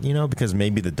that? Because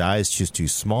maybe the die is just too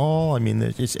small. I mean,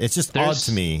 it's just odd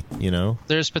to me.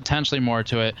 There's potentially more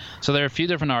to it. So there are a few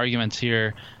different arguments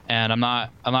here, and I'm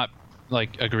not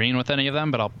like agreeing with any of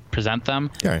them, but I'll present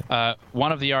them. Right.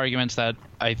 One of the arguments that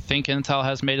I think Intel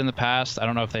has made in the past, I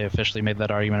don't know if they officially made that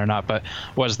argument or not, but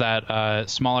was that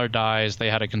smaller dies, they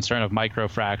had a concern of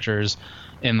microfractures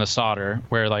in the solder,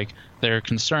 where their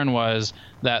concern was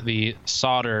that the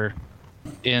solder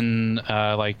in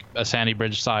a Sandy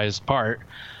Bridge size part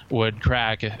would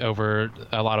crack over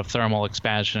a lot of thermal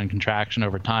expansion and contraction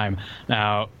over time.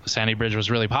 Now, Sandy Bridge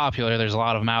was really popular. There's a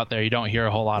lot of them out there. You don't hear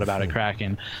a whole lot about it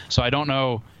cracking. So I don't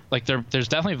know. There's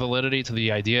definitely validity to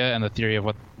the idea and the theory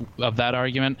of that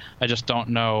argument. I just don't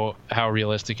know how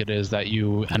realistic it is that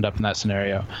you end up in that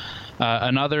scenario.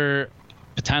 Another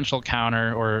potential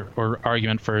counter or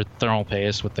argument for thermal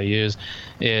paste, what they use,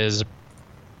 is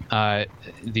what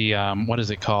is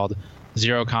it called?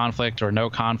 Zero conflict or no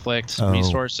conflict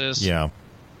resources. Yeah.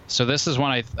 So this is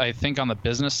one I think on the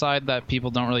business side that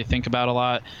people don't really think about a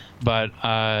lot, but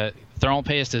thermal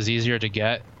paste is easier to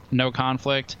get no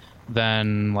conflict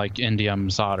than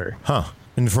indium solder. Huh.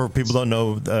 And for people who don't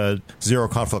know, zero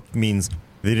conflict means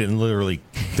they didn't literally.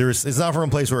 It's not from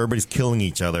a place where everybody's killing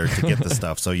each other to get the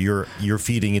stuff. So you're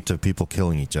feeding it to people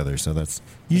killing each other. So that's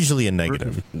usually a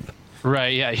negative.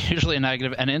 Right, yeah, usually a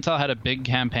negative. And Intel had a big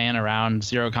campaign around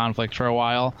zero conflict for a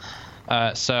while.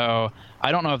 So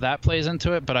I don't know if that plays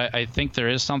into it, but I think there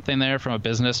is something there from a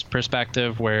business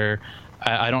perspective where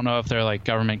I don't know if they're like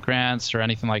government grants or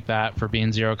anything like that for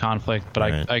being zero conflict, but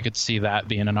right. I could see that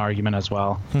being an argument as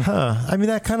well. I mean,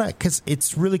 that kind of, because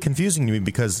it's really confusing to me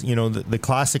because, the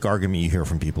classic argument you hear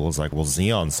from people is like, well,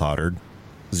 Xeon soldered.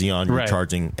 Xeon, you're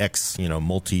charging X,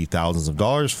 multi-thousands of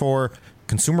dollars for.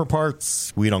 Consumer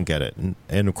parts, we don't get it.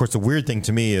 And of course, the weird thing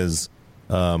to me is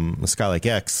a Skylake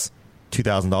X,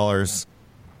 $2,000,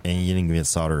 and you didn't get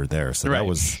solder there. So that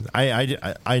was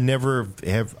I never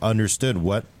have understood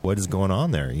what is going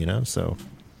on there. So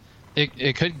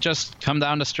it could just come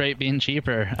down to straight being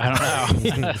cheaper. I don't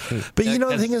know. But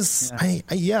the thing is, I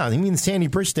Sandy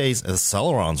Bridge days, the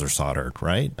Celerons are soldered,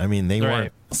 right? I mean, they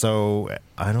weren't. So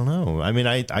I don't know. I mean,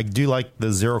 I do like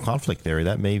the zero conflict theory.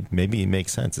 That maybe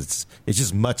makes sense. It's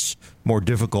just much more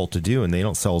difficult to do, and they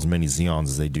don't sell as many Xeons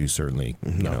as they do certainly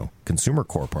consumer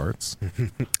core parts.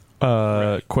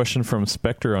 Question from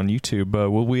Spectre on YouTube: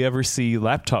 will we ever see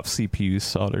laptop CPUs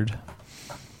soldered?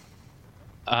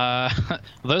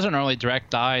 Those are normally direct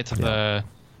die to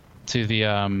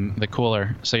the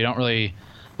cooler, so you don't really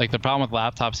like. The problem with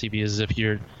laptop CPUs is if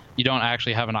you don't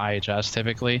actually have an IHS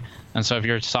typically, and so if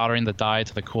you're soldering the die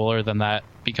to the cooler, then that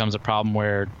becomes a problem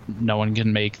where no one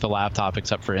can make the laptop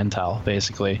except for Intel,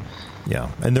 basically. Yeah,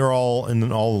 and all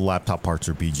the laptop parts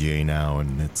are BGA now,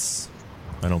 and it's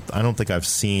I don't think I've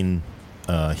seen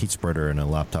a heat spreader in a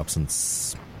laptop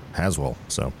since Haswell.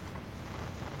 So.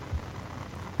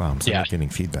 Wow, I'm not getting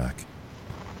feedback.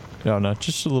 No,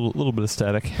 just a little bit of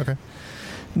static. Okay.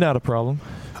 Not a problem.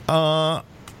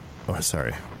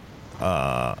 Sorry.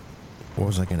 What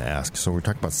was I going to ask? So we're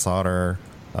talking about solder.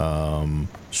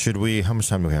 Should we, how much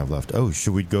time do we have left? Oh,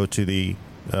 should we go to the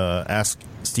Ask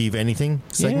Steve Anything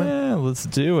segment? Yeah, let's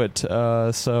do it.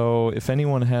 So if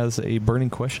anyone has a burning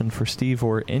question for Steve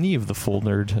or any of the Full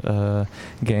Nerd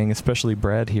gang, especially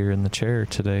Brad here in the chair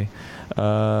today,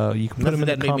 you can put them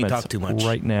in the comments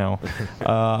right now.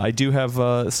 I do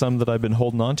have some that I've been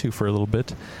holding on to for a little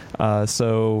bit.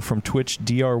 So from Twitch,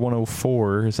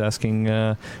 DR104 is asking,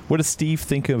 what does Steve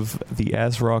think of the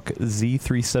ASRock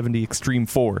Z370 Extreme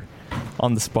 4?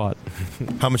 On the spot.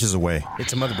 How much is away?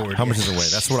 It's a motherboard. How much is away?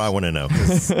 That's what I want to know.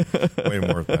 'Cause way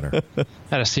more better.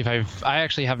 Steve, I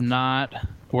actually have not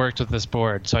worked with this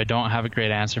board, so I don't have a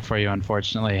great answer for you,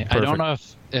 unfortunately. Perfect. I don't know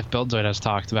if Buildzoid has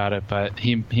talked about it, but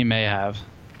he may have.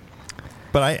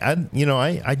 But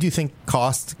I do think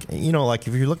cost. Like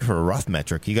if you're looking for a rough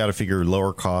metric, you got to figure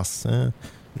lower costs.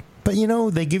 But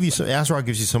they give you ASRock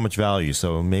gives you so much value,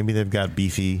 so maybe they've got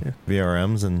beefy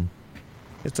VRMs and.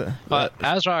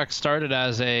 ASRock started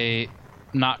as a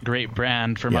not great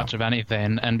brand for much of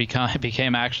anything and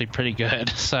became actually pretty good.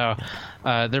 So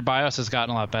their BIOS has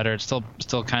gotten a lot better. It's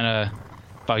still kind of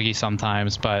buggy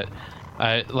sometimes, but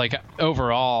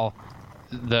overall,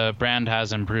 the brand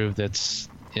has improved its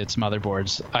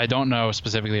motherboards. I don't know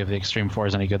specifically if the Extreme 4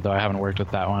 is any good, though. I haven't worked with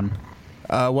that one.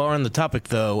 While we're on the topic,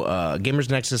 though, Gamers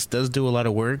Nexus does do a lot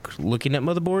of work looking at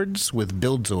motherboards with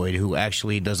Buildzoid, who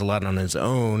actually does a lot on his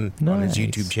own on his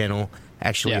YouTube channel,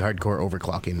 actually hardcore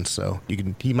overclocking. So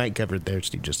he might cover it there,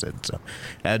 Steve just said. So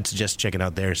I'd suggest checking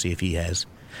out there, see if he has.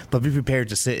 But be prepared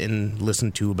to sit and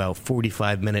listen to about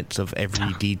 45 minutes of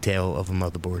every detail of a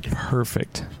motherboard.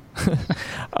 Perfect.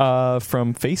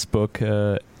 From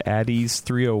Facebook,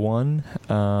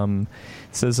 Addies301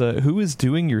 says, who is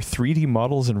doing your 3D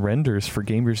models and renders for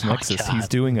Gamers Nexus? He's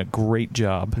doing a great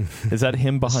job. Is that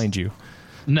him behind you?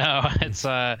 No, it's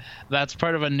that's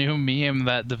part of a new meme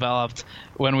that developed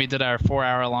when we did our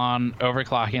 4-hour-long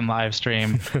overclocking live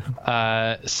stream.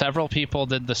 Several people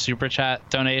did the super chat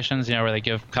donations, where they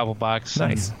give a couple bucks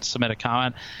and submit a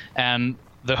comment, and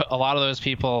a lot of those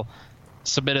people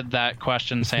submitted that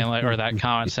question saying, or that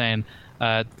comment saying,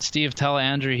 Steve, tell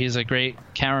Andrew he's a great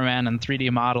cameraman and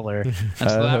 3D modeler. And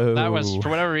so that was, for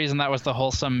whatever reason, that was the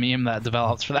wholesome meme that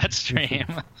developed for that stream.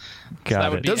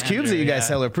 Got it. Those cubes that you guys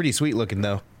sell are pretty sweet looking,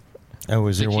 though. Oh,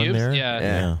 is there one there?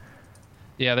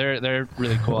 Yeah, they're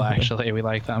really cool, actually. We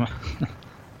like them.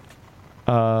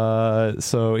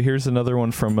 So here's another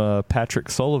one from Patrick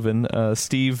Sullivan.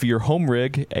 Steve, your home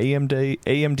rig,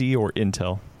 AMD or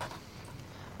Intel?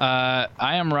 I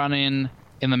am running...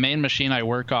 In the main machine I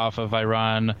work off of, I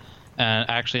run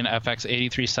actually an FX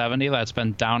 8370 that's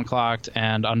been downclocked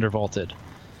and undervolted.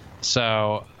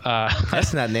 So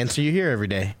that's not an answer you hear every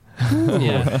day.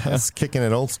 Yeah, that's kicking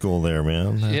it old school there,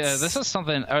 man. Yeah, this is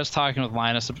something I was talking with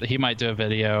Linus. He might do a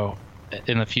video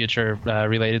in the future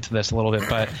related to this a little bit,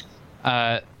 but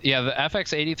the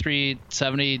FX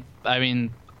 8370. I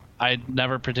mean, I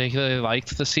never particularly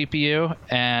liked the CPU,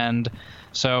 and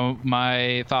so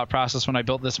my thought process when I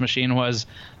built this machine was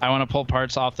I want to pull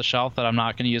parts off the shelf that I'm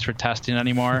not going to use for testing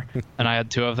anymore. And I had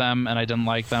 2 of them, and I didn't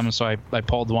like them, so I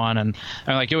pulled one, and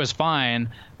like it was fine.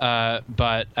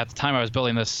 But at the time I was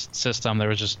building this system, there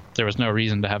was no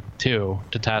reason to have 2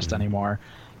 to test anymore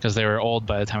because they were old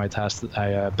by the time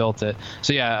I built it.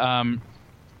 So yeah.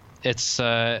 It's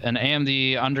an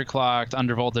AMD underclocked,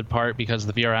 undervolted part because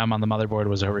the VRM on the motherboard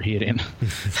was overheating.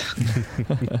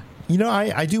 You know,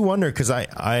 I do wonder because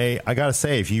I got to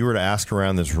say, if you were to ask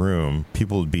around this room,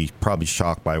 people would be probably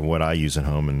shocked by what I use at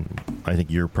home. And I think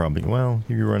you're probably,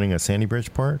 you're running a Sandy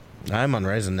Bridge part? I'm on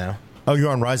Ryzen now. Oh, you're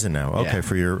on Ryzen now. Okay, Yeah.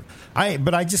 for your...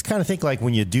 But I just kind of think, like,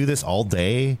 when you do this all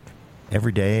day,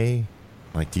 every day...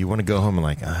 Like, do you want to go home and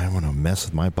like, I want to mess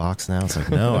with my box now? It's like,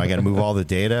 no, I got to move all the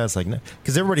data. It's like, no,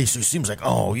 because everybody seems like,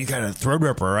 oh, you got a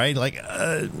Threadripper, right? Like,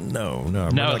 no, I'm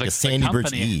running like a Sandy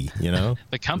Bridge E, you know?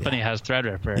 The company has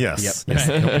Threadripper. Yes, yes, the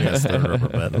company has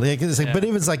Threadripper, but but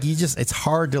it was like it's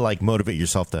hard to like motivate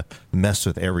yourself to mess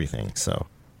with everything. So,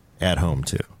 at home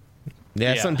too.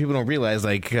 Yeah, some people don't realize.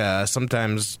 Like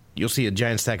sometimes you'll see a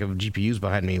giant stack of GPUs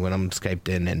behind me when I'm Skyped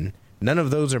in, and none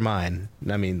of those are mine.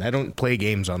 I mean, I don't play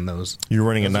games on those. You're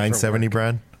running a 970,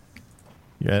 Brad?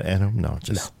 Yeah, at home? No,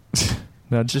 just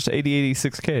No, just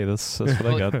 8086K. That's what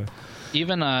I got.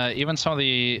 Even some of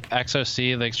the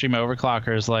XOC, the extreme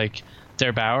overclockers, like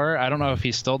Der Bauer, I don't know if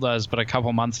he still does, but a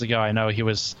couple months ago, I know he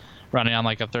was running on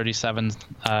like a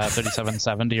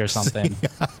 3770 or something.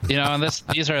 You know, and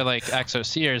these are like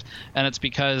XOCers, and it's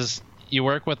because you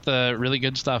work with the really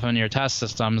good stuff in your test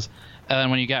systems, and then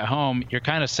when you get home, you're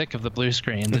kind of sick of the blue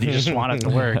screens, and you just want it to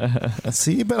work.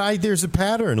 See, but there's a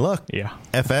pattern. Look, Yeah.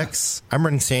 FX. I'm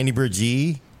running Sandy Bridge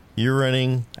E. You're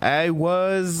running. I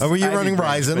was. Oh, were you Ivy running Bridge,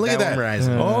 Ryzen? but Look at that.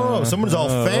 Ryzen. Oh, someone's all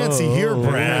fancy here,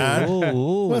 Brad.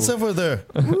 What's up with the?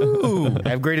 Ooh.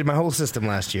 I upgraded my whole system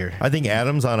last year. I think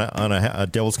Adam's on a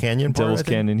Devil's Canyon. Part, Devil's I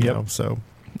think. Canyon, You yep. know, so.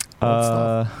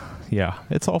 Yeah,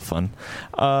 it's all fun.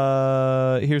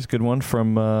 Here's a good one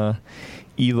from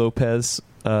E. Lopez.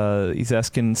 He's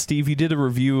asking, Steve, you did a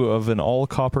review of an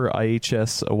all-copper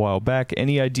IHS a while back.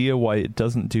 Any idea why it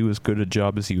doesn't do as good a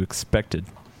job as you expected?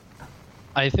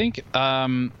 I think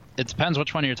it depends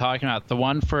which one you're talking about. The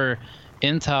one for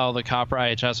Intel, the copper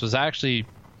IHS, was actually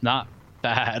not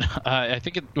bad. I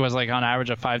think it was like on average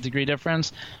a 5-degree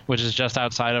difference, which is just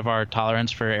outside of our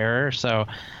tolerance for error. So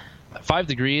 5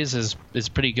 degrees is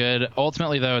pretty good.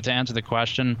 Ultimately, though, to answer the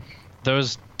question,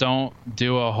 those don't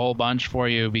do a whole bunch for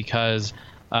you because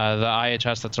the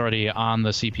IHS that's already on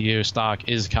the CPU stock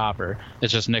is copper.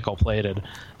 It's just nickel plated.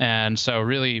 And so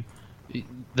really,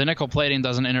 the nickel plating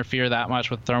doesn't interfere that much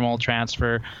with thermal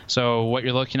transfer. So what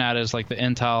you're looking at is like the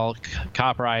Intel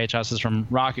copper IHSs from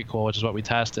Rocket Cool, which is what we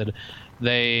tested.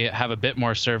 They have a bit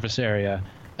more surface area,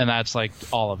 and that's like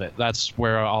all of it. That's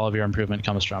where all of your improvement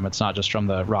comes from. It's not just from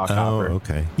the raw copper. Oh,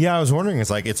 okay. Yeah, I was wondering. It's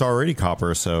like it's already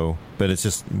copper, but it's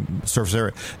just surface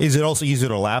area. Is it also easier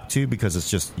to lap too because it's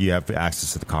just you have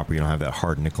access to the copper? You don't have that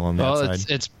hard nickel on that side.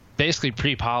 It's basically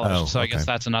pre-polished. Oh, so I okay. guess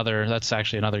that's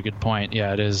actually another good point.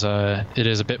 Yeah, it is a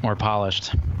bit more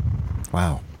polished.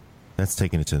 Wow, that's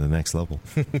taking it to the next level.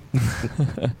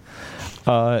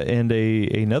 And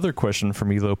another question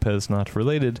from E. Lopez, not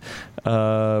related.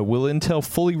 Will Intel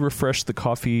fully refresh the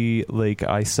Coffee Lake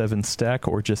i7 stack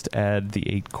or just add the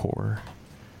 8-core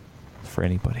for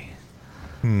anybody?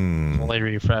 Fully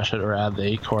refresh it or add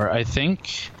the 8-core. I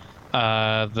think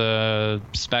the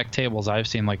spec tables I've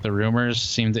seen, like the rumors,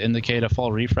 seem to indicate a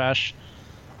full refresh,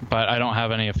 but I don't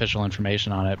have any official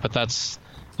information on it. But that's,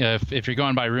 if you're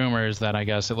going by rumors, then I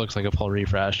guess it looks like a full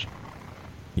refresh.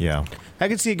 Yeah. I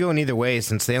could see it going either way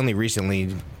since they only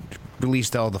recently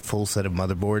released all the full set of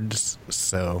motherboards.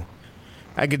 So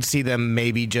I could see them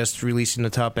maybe just releasing the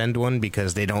top end one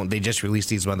because they just released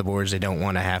these motherboards. They don't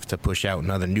want to have to push out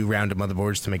another new round of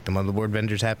motherboards to make the motherboard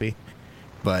vendors happy.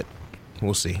 But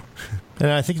we'll see. And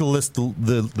I think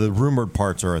the rumored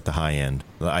parts are at the high end,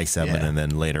 the i7, and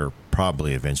then later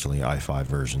probably eventually i5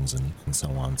 versions and so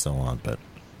on and so on. But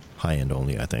high end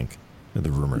only, I think, are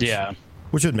the rumors. Yeah.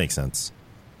 Which would make sense.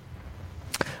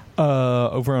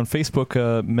 Over on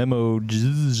Facebook, Memo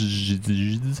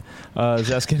is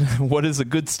asking, what is a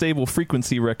good stable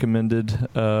frequency recommended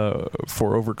for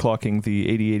overclocking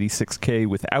the 8086K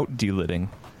without delitting?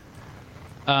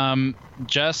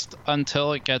 Just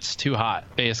until it gets too hot,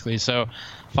 basically. So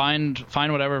find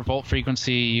whatever volt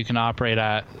frequency you can operate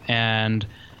at and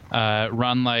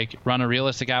run a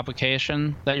realistic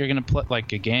application that you're going to put,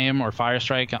 like a game or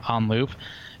Firestrike on loop,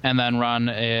 and then run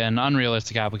an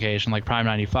unrealistic application like Prime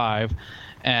 95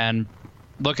 and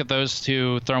look at those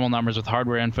two thermal numbers with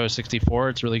Hardware Info 64.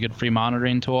 It's a really good free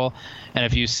monitoring tool. And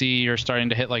if you see you're starting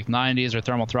to hit like 90s or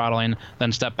thermal throttling,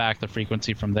 then step back the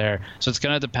frequency from there. So it's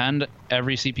going to depend.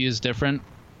 Every CPU is different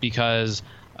because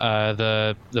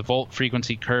the volt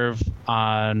frequency curve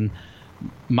on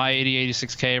my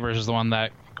 8086K versus the one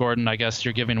that Gordon, I guess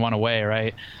you're giving one away,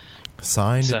 right?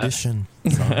 Signed edition.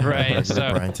 Right. So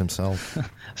Bryant himself.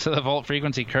 So the volt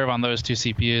frequency curve on those two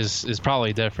CPUs is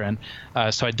probably different.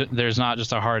 There's not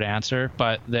just a hard answer,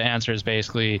 but the answer is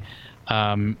basically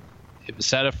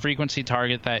set a frequency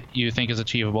target that you think is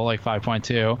achievable, like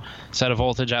 5.2, set a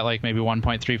voltage at like maybe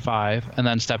 1.35, and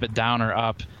then step it down or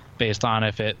up based on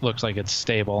if it looks like it's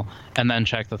stable, and then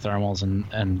check the thermals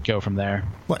and go from there.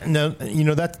 Well, no,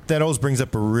 that always brings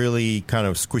up a really kind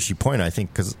of squishy point, I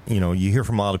think, because you hear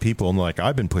from a lot of people, and like,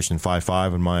 I've been pushing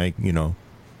 5.5 in my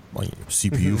my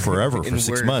CPU forever for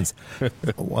 6 months.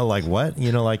 Well, like what?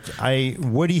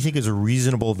 What do you think is a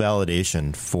reasonable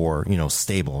validation for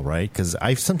stable, right? Because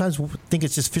I sometimes think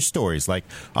it's just fish stories. Like,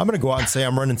 I'm going to go out and say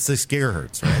I'm running 6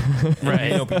 gigahertz, right?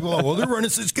 Right. People go, well, they're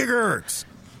running 6 gigahertz.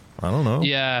 I don't know.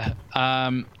 Yeah.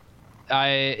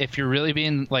 If you're really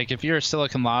being like, if you're a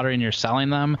silicon lottery and you're selling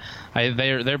them,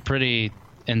 they're pretty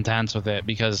intense with it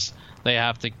because they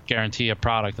have to guarantee a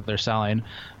product that they're selling.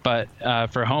 But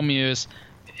for home use,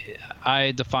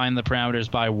 I define the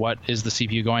parameters by what is the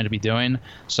CPU going to be doing.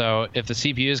 So if the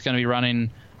CPU is going to be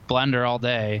running Blender all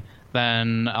day,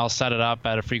 then I'll set it up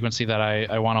at a frequency that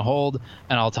I want to hold,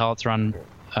 and I'll tell it to run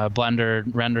Blender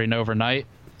rendering overnight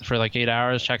for like 8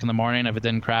 hours, check in the morning. If it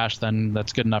didn't crash, then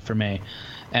that's good enough for me.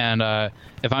 And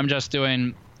if I'm just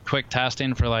doing quick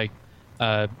testing for like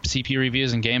CPU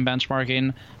reviews and game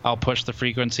benchmarking, I'll push the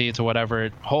frequency to whatever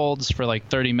it holds for like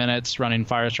 30 minutes running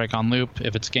Firestrike on loop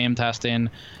if it's game testing,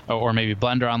 or maybe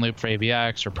Blender on loop for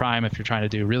AVX, or Prime if you're trying to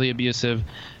do really abusive.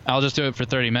 I'll just do it for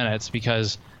 30 minutes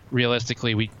because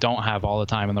realistically we don't have all the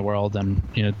time in the world, and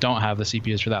don't have the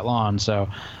CPUs for that long. So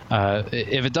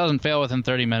if it doesn't fail within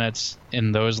 30 minutes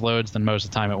in those loads, then most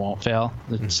of the time it won't fail.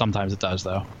 Sometimes it does,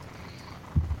 though.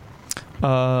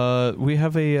 We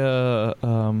have a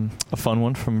fun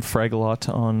one from Fragalot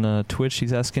on Twitch.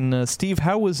 He's asking, Steve,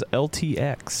 how was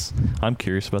LTX? I'm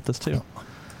curious about this too.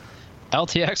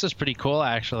 LTX is pretty cool,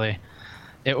 actually.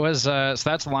 It was so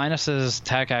that's Linus's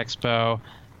Tech Expo.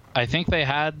 I think they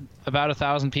had about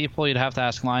 1,000 people. You'd have to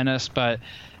ask Linus, but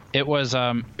it was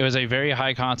a very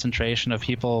high concentration of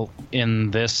people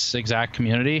in this exact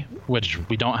community, which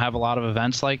we don't have a lot of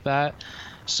events like that.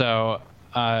 So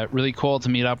really cool to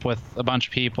meet up with a bunch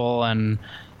of people, and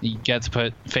you get to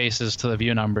put faces to the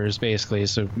view numbers, basically.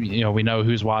 So we know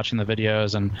who's watching the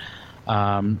videos, and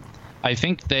I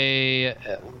think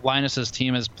Linus's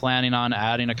team is planning on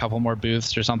adding a couple more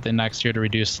booths or something next year to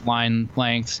reduce line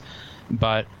lengths,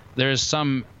 but there's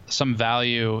some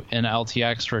value in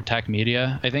LTX for tech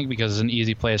media, I think, because it's an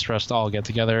easy place for us to all get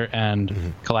together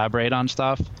and collaborate on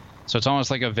stuff. So it's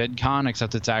almost like a VidCon,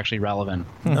 except it's actually relevant.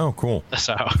 Oh, cool!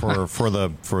 So for the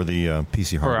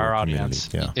PC hardware for our community. audience,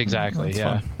 Yeah, exactly.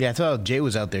 Fun. Yeah, I thought Jay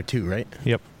was out there too, right?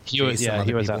 Yep. He was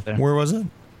out there. Where was it?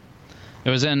 It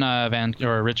was in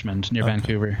Richmond, near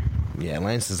Vancouver. Yeah,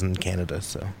 Lance is in Canada,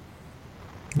 so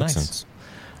Makes Nice. sense.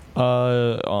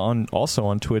 Also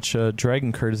on Twitch,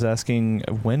 Dragon Kurt is asking,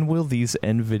 when will these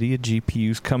NVIDIA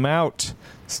GPUs come out?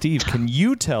 Steve, can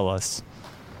you tell us?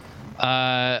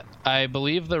 I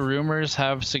believe the rumors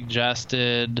have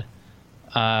suggested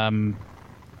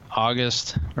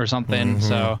August or something. Mm-hmm.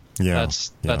 So Yeah.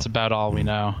 that's about all we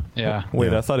know. Yeah.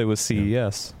 Wait, Yeah. I thought it was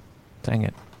CES. Dang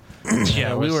it.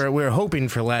 Yeah, we were hoping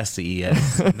for last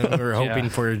CES, and then we were hoping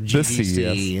for This GDC,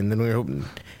 CES. and then we were hoping.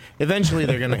 Eventually,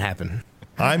 they're going to happen.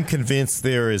 I'm convinced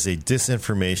there is a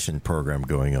disinformation program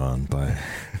going on by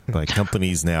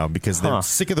companies now because they're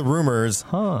sick of the rumors.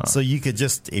 So you could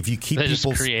if you keep they're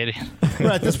people just creating.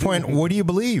 Well, at this point, what do you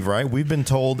believe, right? We've been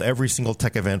told every single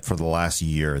tech event for the last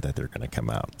year that they're going to come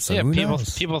out. So Yeah, who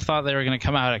knows? people thought they were going to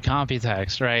come out at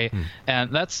Computex, right?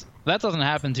 And that doesn't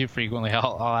happen too frequently.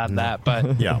 I'll add that,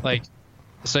 but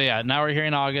now we're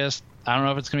hearing August. I don't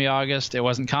know if it's going to be August. It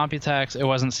wasn't Computex. It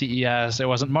wasn't CES. It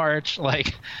wasn't March.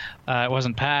 It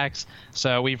wasn't PAX.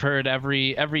 So we've heard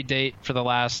every date for the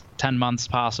last 10 months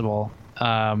possible,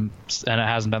 and it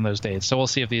hasn't been those dates. So we'll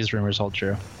see if these rumors hold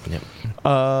true. Yep.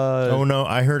 Oh, no.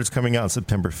 I heard it's coming out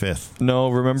September 5th. No,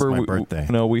 remember It's my birthday.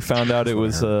 No, we found out it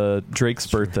That's was Drake's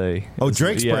birthday. Oh,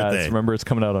 Drake's birthday. Yeah, remember it's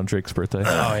coming out on Drake's birthday.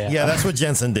 Oh, yeah. Yeah, that's what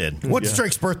Jensen did. What's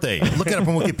Drake's birthday? Look it up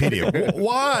on Wikipedia.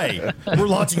 Why? We're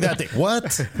launching that day.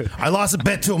 What? I lost a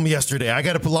bet to him yesterday. I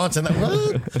got to launch on that.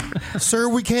 What? Sir,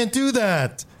 we can't do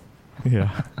that.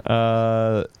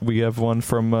 Yeah. We have one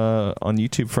from on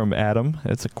YouTube from Adam.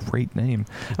 It's a great name.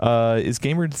 Is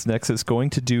Gamers Nexus going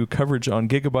to do coverage on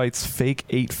Gigabyte's fake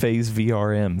 8-phase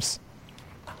VRMs?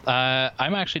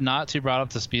 I'm actually not too brought up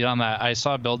to speed on that. I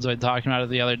saw Buildzoid talking about it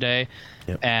the other day,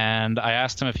 and I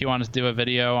asked him if he wanted to do a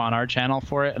video on our channel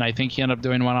for it, and I think he ended up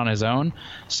doing one on his own.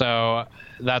 So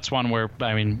that's one where,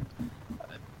 I mean,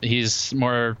 he's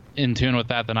more in tune with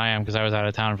that than I am because I was out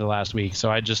of town for the last week.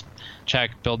 So I just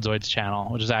checked Buildzoid's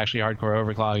channel, which is actually hardcore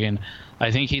overclocking.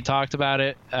 I think he talked about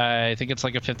it. I think it's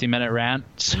like a 50-minute rant,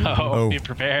 so be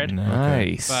prepared.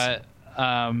 Nice. But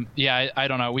yeah, I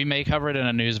don't know. We may cover it in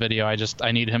a news video.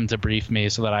 I need him to brief me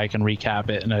so that I can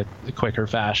recap it in a quicker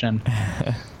fashion.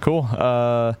 Cool.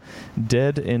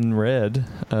 Dead in Red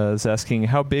is asking,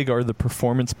 how big are the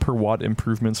performance per watt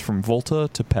improvements from Volta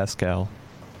to Pascal?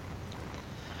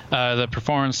 The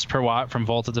performance per watt from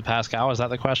Volta to Pascal, is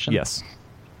that the question? Yes.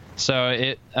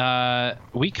 So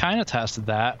we kind of tested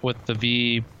that with the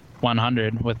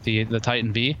V100 with the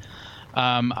Titan V.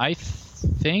 I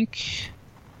think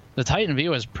the Titan V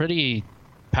was pretty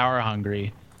power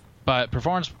hungry, but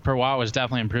performance per watt was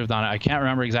definitely improved on it. I can't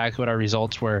remember exactly what our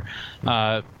results were,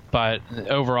 but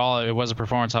overall it was a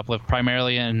performance uplift,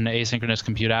 primarily in asynchronous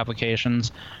compute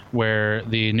applications where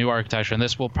the new architecture, and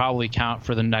this will probably count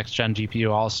for the next gen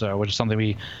GPU also, which is something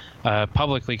we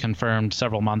publicly confirmed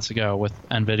several months ago with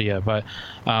NVIDIA. But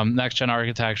next gen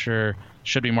architecture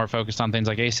should be more focused on things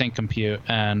like async compute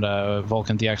and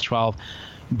Vulkan DX12.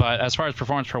 But as far as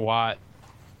performance per watt,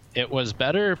 it was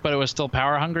better, but it was still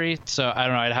power hungry. So I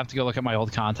don't know. I'd have to go look at my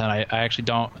old content. I actually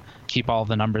don't keep all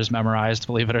the numbers memorized,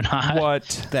 believe it or not.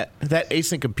 What? That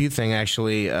async compute thing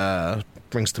actually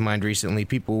brings to mind recently.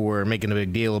 People were making a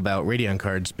big deal about Radeon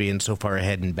cards being so far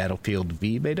ahead in Battlefield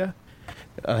V beta,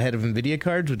 ahead of NVIDIA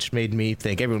cards, which made me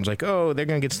think, everyone's like, oh, they're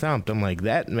going to get stomped. I'm like,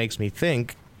 that makes me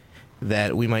think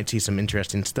that we might see some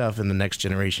interesting stuff in the next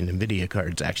generation NVIDIA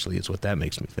cards, actually, is what that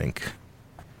makes me think.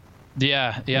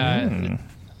 Yeah.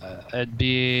 It'd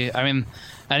be, I mean,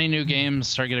 any new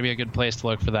games are going to be a good place to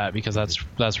look for that, because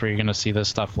that's where you're going to see this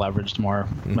stuff leveraged more,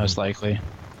 most likely.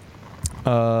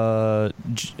 On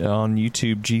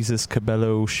YouTube, Jesus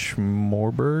Cabello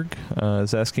Schmorberg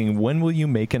is asking, when will you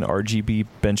make an RGB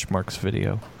benchmarks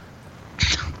video?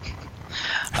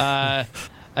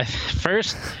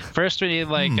 First we need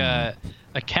like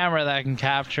a camera that can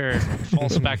capture full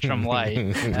spectrum light,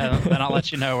 and then I'll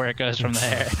let you know where it goes from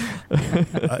there.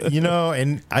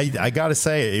 And I gotta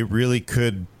say, it really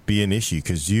could be an issue,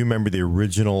 because you remember the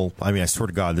original, I mean, I swear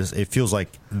to God, it feels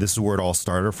like this is where it all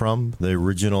started from, the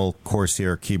original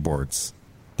Corsair keyboards,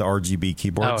 the RGB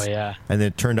keyboards. Oh, yeah. And then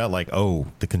it turned out like,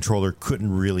 the controller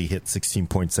couldn't really hit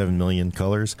 16.7 million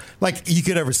colors. Like, you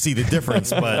could ever see the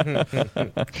difference, but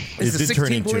it did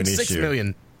turn into an issue. 16.6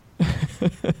 million.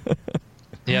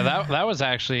 Yeah, that was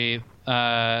actually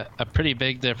a pretty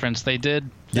big difference. They did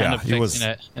end up fixing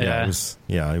it.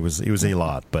 It was a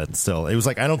lot, but still, it was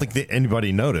like, I don't think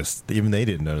anybody noticed. Even they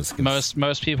didn't notice.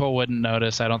 Most people wouldn't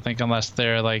notice, I don't think, unless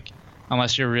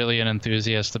you're really an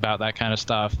enthusiast about that kind of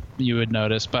stuff, you would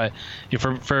notice. But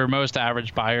for most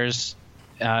average buyers,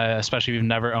 especially if you've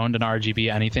never owned an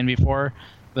RGB anything before,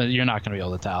 you're not going to be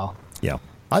able to tell. Yeah,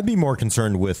 I'd be more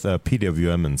concerned with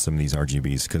PWM and some of these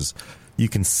RGBs, because you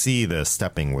can see the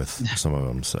stepping with some of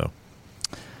them. So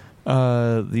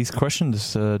these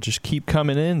questions just keep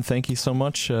coming in. Thank you so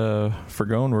much for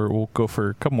going. We'll go for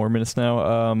a couple more minutes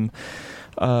now.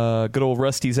 Good old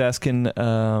Rusty's asking,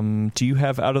 do you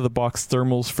have out-of-the-box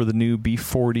thermals for the new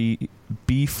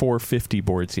B450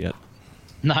 boards yet?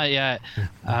 Not yet.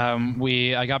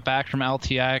 I got back from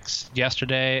LTX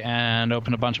yesterday and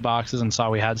opened a bunch of boxes and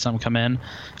saw we had some come in.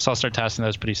 So I'll start testing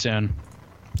those pretty soon.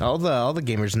 All the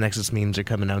Gamers Nexus memes are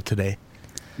coming out today.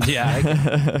 Yeah.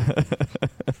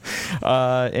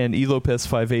 And eLopez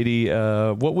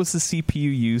 580, what was the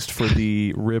CPU used for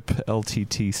the RIP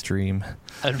LTT stream?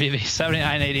 That'd be the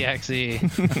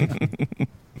 7980XE.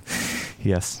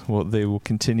 Yes, well, they will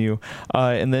continue.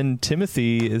 And then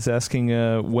Timothy is asking,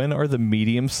 when are the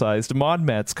medium-sized mod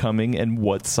mats coming, and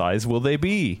what size will they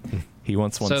be? He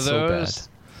wants one so bad.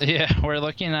 Yeah,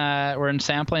 we're in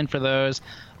sampling for those.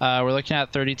 We're looking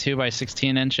at 32 by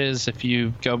 16 inches. If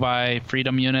you go by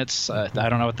Freedom units, I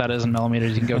don't know what that is in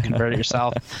millimeters. You can go convert it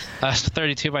yourself.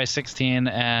 32 by 16,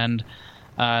 and in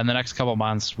the next couple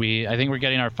months, I think we're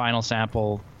getting our final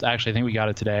sample. Actually, I think we got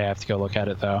it today. I have to go look at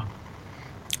it, though.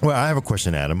 Well, I have a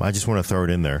question, Adam. I just want to throw it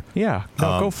in there. Yeah,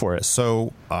 go for it.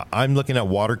 So I'm looking at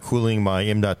water cooling my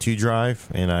M.2 drive,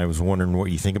 and I was wondering what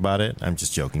you think about it. I'm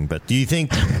just joking, but do you think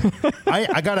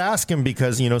I got to ask him,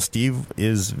 because Steve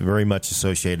is very much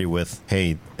associated with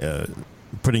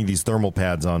putting these thermal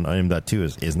pads on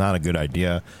M.2 is not a good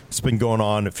idea. It's been going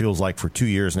on, it feels like, for 2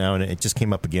 years now, and it just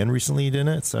came up again recently, didn't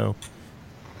it? So,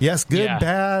 yes, good,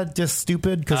 bad, just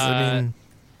stupid, because,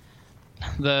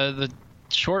 The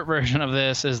short version of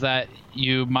this is that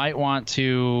you might want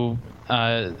to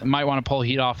pull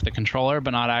heat off the controller,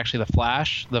 but not actually the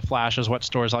flash. The flash is what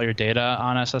stores all your data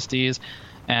on SSDs,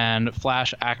 and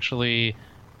flash actually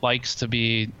likes to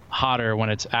be hotter when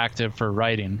it's active for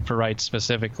writes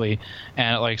specifically,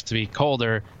 and it likes to be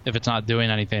colder if it's not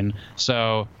doing anything.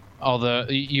 So although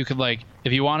you could, like,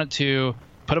 if you wanted to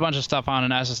put a bunch of stuff on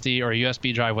an SSD or a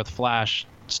USB drive with flash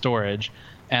storage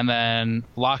and then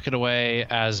lock it away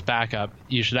as backup,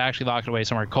 you should actually lock it away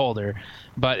somewhere colder.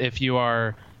 But if you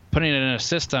are putting it in a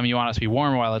system, you want it to be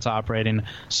warm while it's operating.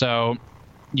 So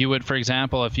you would, for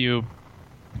example, if you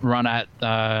run at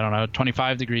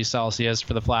 25 degrees Celsius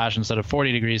for the flash instead of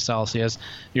 40 degrees Celsius,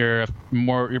 you're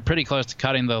pretty close to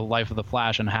cutting the life of the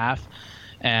flash in half.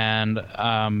 And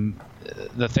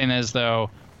the thing is,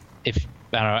 though, if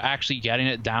actually getting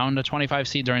it down to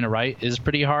 25C during a write is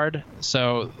pretty hard.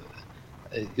 So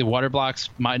the water blocks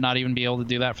might not even be able to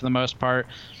do that for the most part.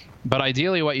 But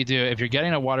ideally, what you do, if you're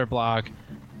getting a water block,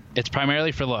 it's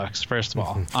primarily for looks, first of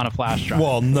all, on a flash drive.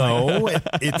 Well, no,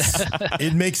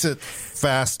 it makes it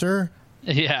faster.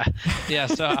 Yeah.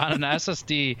 So on an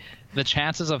SSD, the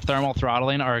chances of thermal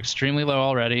throttling are extremely low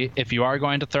already. If you are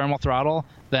going to thermal throttle,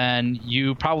 then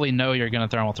you probably know you're going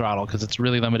to thermal throttle because it's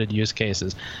really limited use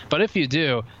cases. But if you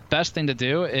do, best thing to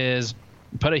do is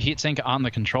put a heatsink on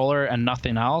the controller and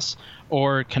nothing else,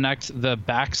 or connect the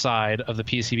backside of the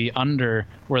PCB under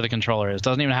where the controller is.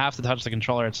 Doesn't even have to touch the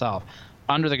controller itself.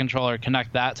 Under the controller,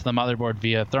 connect that to the motherboard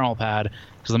via thermal pad,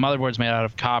 because the motherboard's made out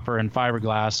of copper and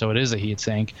fiberglass, so it is a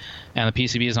heatsink, and the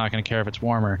PCB is not going to care if it's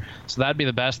warmer. So that'd be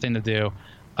the best thing to do.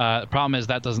 The problem is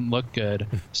that doesn't look good.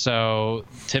 So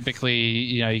typically,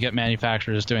 you get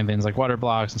manufacturers doing things like water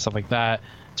blocks and stuff like that.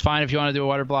 It's fine if you want to do a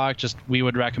water block. Just we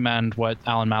would recommend what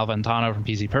Alan Malventano from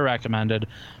PC Per recommended,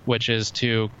 which is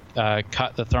to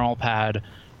cut the thermal pad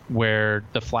where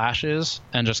the flash is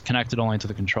and just connect it only to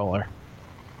the controller.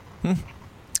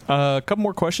 A couple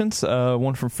more questions.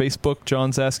 One from Facebook.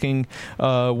 John's asking,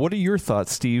 what are your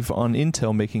thoughts, Steve, on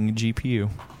Intel making a GPU?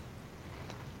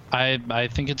 I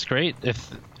think it's great if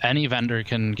any vendor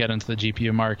can get into the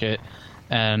GPU market,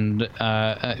 and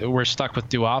we're stuck with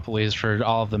duopolies for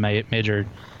all of the major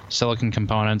silicon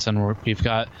components, and we've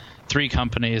got 3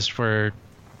 companies for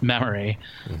memory.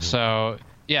 Mm-hmm. So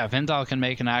yeah, if Intel can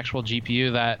make an actual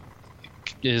GPU that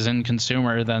is in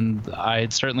consumer, then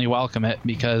I'd certainly welcome it,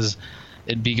 because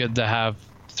it'd be good to have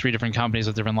 3 different companies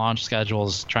with different launch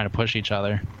schedules trying to push each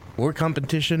other. More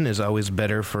competition is always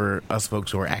better for us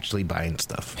folks who are actually buying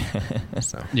stuff.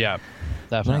 So. Yeah,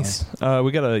 definitely. Nice.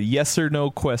 We got a yes or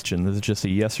no question. This is just a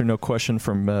yes or no question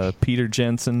from Peter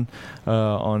Jensen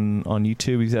on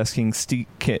YouTube. He's asking,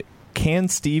 can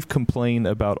Steve complain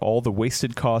about all the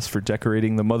wasted costs for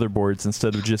decorating the motherboards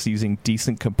instead of just using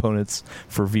decent components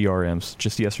for VRMs?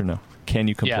 Just yes or no. Can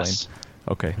you complain? Yes.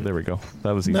 Okay, there we go.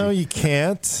 That was easy. No, you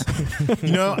can't.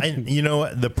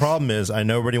 The problem is, I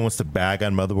know everybody wants to bag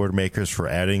on motherboard makers for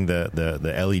adding the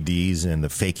LEDs and the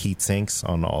fake heat sinks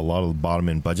on a lot of the bottom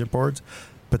end budget boards.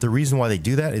 But the reason why they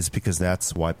do that is because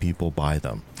that's why people buy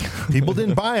them. People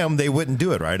didn't buy them, they wouldn't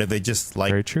do it, right? If they just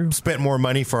spent more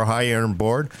money for a higher end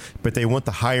board, but they want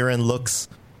the higher end looks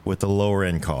with the lower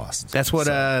end costs. That's what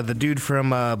the dude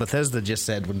from Bethesda just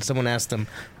said when someone asked him,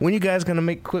 when you guys going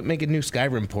to quit making new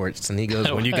Skyrim ports? And he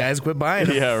goes, when you guys quit buying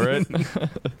them. Yeah, right.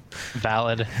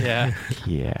 Valid, yeah.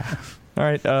 Yeah. All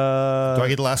right. Do I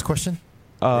get the last question?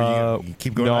 You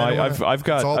keep going. No, I've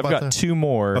got 2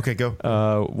 more. Okay,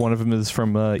 go. One of them is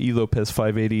from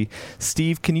eLopez580.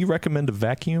 Steve, can you recommend a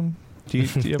vacuum? Do you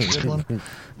have a good one?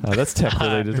 That's tech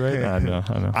related, right? I know.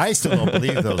 I still don't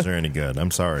believe those are any good.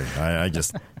 I'm sorry. I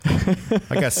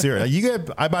got Sears.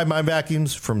 I buy my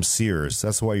vacuums from Sears.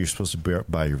 That's why you're supposed to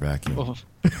buy your vacuum. Well,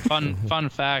 fun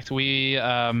fact: we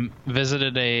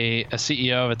visited a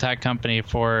CEO of a tech company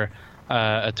for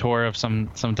a tour of some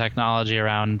technology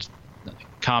around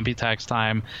Computex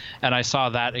time, and I saw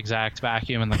that exact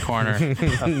vacuum in the corner of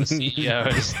the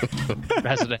CEO's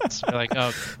residence. We're like,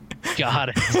 oh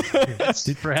God, it's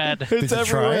spread. Did you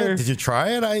try it? Did you try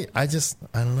it? I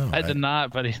don't know. I did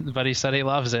not, but he said he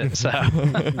loves it. So, I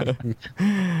don't know.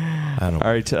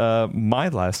 All right, my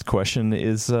last question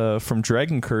is from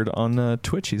Dragon Curd on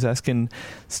Twitch. He's asking,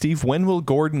 Steve, when will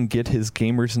Gordon get his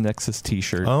Gamers Nexus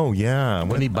T-shirt? Oh yeah,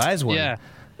 when he buys one. Yeah.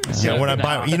 Yeah, when I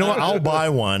buy, you know what? I'll buy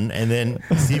one, and then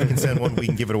Steve can send one. We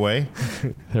can give it away.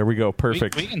 There we go.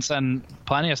 Perfect. We can send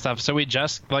plenty of stuff. So we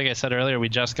just, like I said earlier, we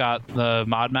just got the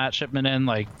mod mat shipment in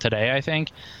like today, I think.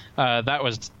 That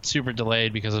was super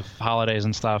delayed because of holidays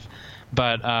and stuff.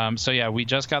 But so yeah, we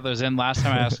just got those in. Last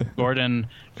time I asked Gordon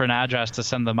for an address to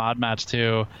send the mod mats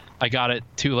to, I got it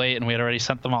too late and we had already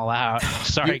sent them all out.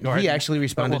 Sorry, Gordon. He actually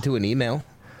responded to an email.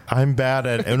 I'm bad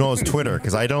at it's Twitter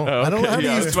because I don't know how to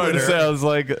use Twitter. I was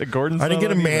like, Gordon's. I didn't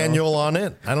get a manual on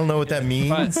it. I don't know what that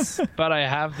means. But I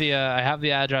have the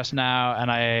address now,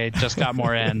 and I just got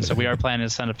more in, so we are planning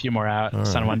to send a few more out. All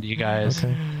send right. one to you guys.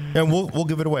 Okay. And we'll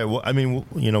give it away.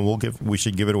 We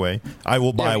should give it away. I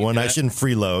will buy one. I shouldn't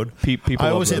freeload. People I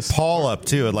always hit Paul up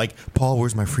too. Like, Paul,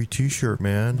 where's my free T-shirt,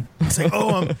 man? It's like,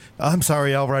 I'm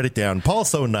sorry, I'll write it down. Paul's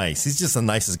so nice. He's just the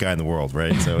nicest guy in the world,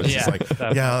 right? So it's just like,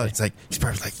 definitely. yeah, it's like he's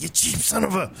probably like, you cheap son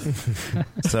of a.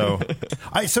 So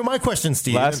my question,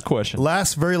 Steve.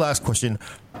 Very last question.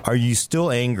 Are you still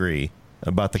angry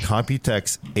about the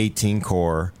Computex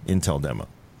 18-core Intel demo?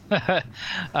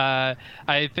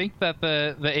 I think that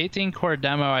the 18-core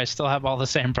demo I still have all the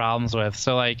same problems with.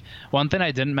 So, like, one thing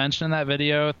I didn't mention in that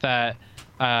video that...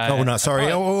 I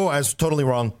was totally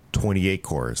wrong. 28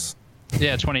 cores.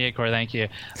 Yeah, 28-core, thank you.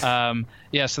 So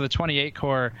the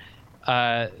 28-core...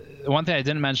 one thing I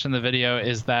didn't mention in the video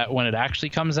is that when it actually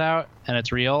comes out and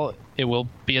it's real, it will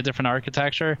be a different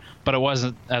architecture, but it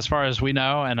wasn't, as far as we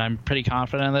know, and I'm pretty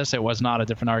confident in this, it was not a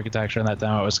different architecture in that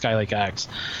demo. It was Skylake X.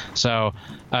 So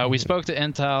we spoke to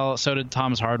Intel, so did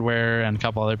Tom's Hardware and a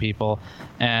couple other people,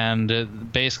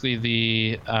 and basically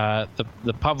the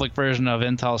public version of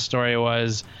Intel's story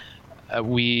was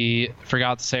we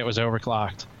forgot to say it was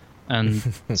overclocked. And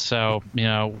so,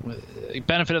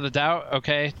 benefit of the doubt,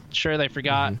 okay, sure, they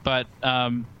forgot, but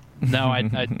no,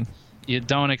 you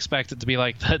don't expect it to be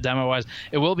like the demo was.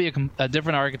 It will be a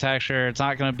different architecture. It's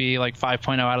not going to be like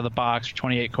 5.0 out of the box or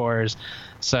 28 cores.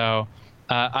 So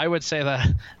I would say that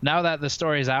now that the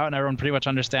story's out and everyone pretty much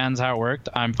understands how it worked,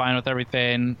 I'm fine with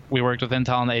everything. We worked with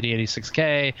Intel on the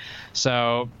 8086K,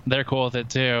 so they're cool with it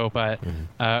too. But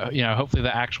hopefully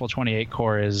the actual 28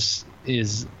 core is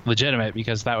legitimate,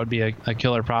 because that would be a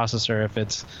killer processor if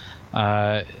it's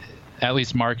at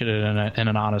least marketed in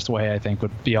an honest way. I think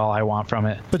would be all I want from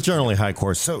it. But generally high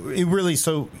cores. So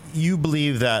you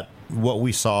believe that what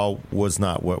we saw was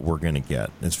not what we're going to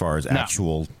get as far as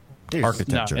actual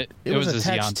architecture? No, it was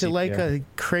attached to like a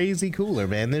crazy cooler,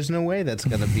 man. There's no way that's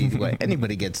going to be what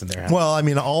anybody gets in their house. Well, I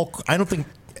mean,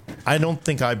 I don't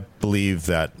think I believe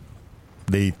that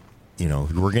they,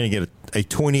 we're going to get a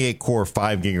 28 core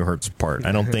 5 gigahertz part.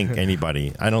 I don't think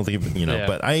anybody. I don't think Yeah.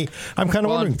 But I'm kind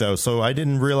of wondering though. So I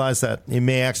didn't realize that it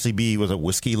may actually be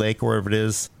Whiskey Lake or whatever it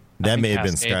is. That may have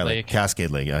been Skylake,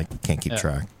 Cascade Lake. I can't keep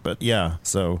track. But yeah,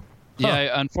 so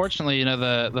yeah. Unfortunately,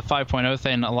 the 5.0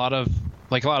 thing. A lot of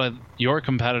your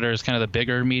competitors, kind of the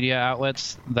bigger media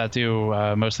outlets that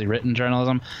do mostly written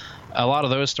journalism, a lot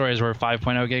of those stories were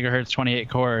 5.0 gigahertz, 28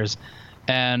 cores,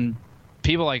 and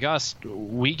people like us,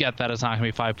 we get that it's not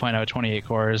going to be 5.0 28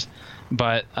 cores,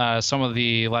 but some of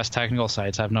the less technical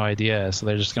sites have no idea, so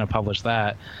they're just going to publish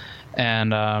that.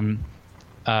 And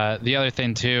the other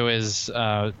thing too is,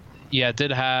 it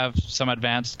did have some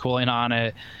advanced cooling on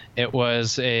it. It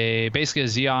was basically a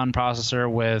Xeon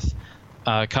processor with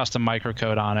custom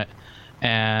microcode on it.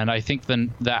 And I think the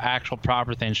actual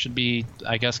proper thing should be,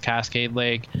 I guess, Cascade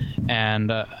Lake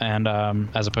and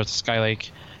as opposed to Skylake,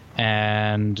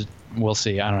 and we'll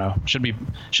see. I don't know.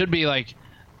 Should be like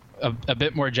a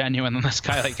bit more genuine than the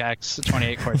Skylake X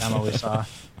 28 core demo we saw.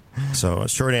 So,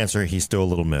 short answer, he's still a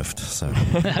little miffed. So,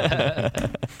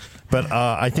 but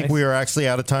I think we are actually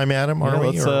out of time, Adam. Are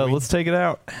we? Let's take it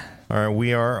out. All right,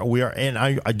 we are, and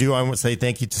I want to say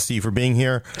thank you to Steve for being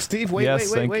here. Steve, wait.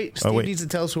 Steve needs to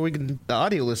tell us where the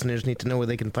audio listeners need to know where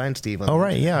they can find Steve. All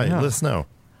right, yeah, let us know.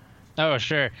 Oh,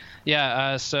 sure.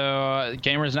 Yeah, so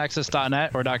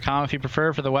gamersnexus.net or .com if you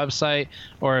prefer for the website,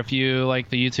 or if you like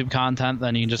the YouTube content,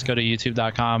 then you can just go to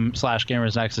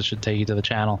youtube.com/gamersnexus. Should take you to the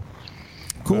channel.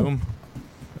 Cool. Boom.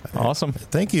 Awesome.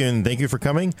 Thank you, and thank you for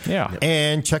coming. Yeah.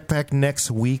 And check back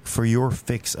next week for your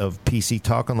fix of PC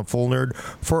Talk on the Full Nerd.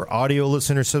 For audio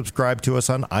listeners, subscribe to us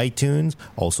on iTunes.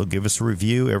 Also, give us a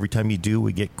review. Every time you do,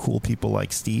 we get cool people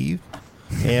like Steve.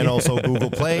 And also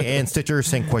Google Play and Stitcher.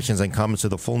 Send questions and comments to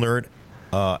the Full Nerd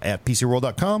at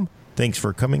PCWorld.com. Thanks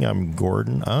for coming. I'm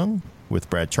Gordon Ung with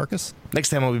Brad Charkis. Next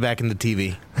time I'll be back in the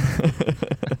TV.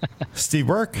 Steve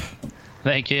Burke.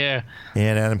 Thank you.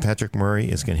 And Adam Patrick Murray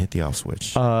is going to hit the off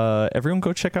switch. Everyone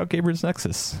go check out Gamers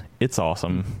Nexus. It's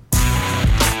awesome.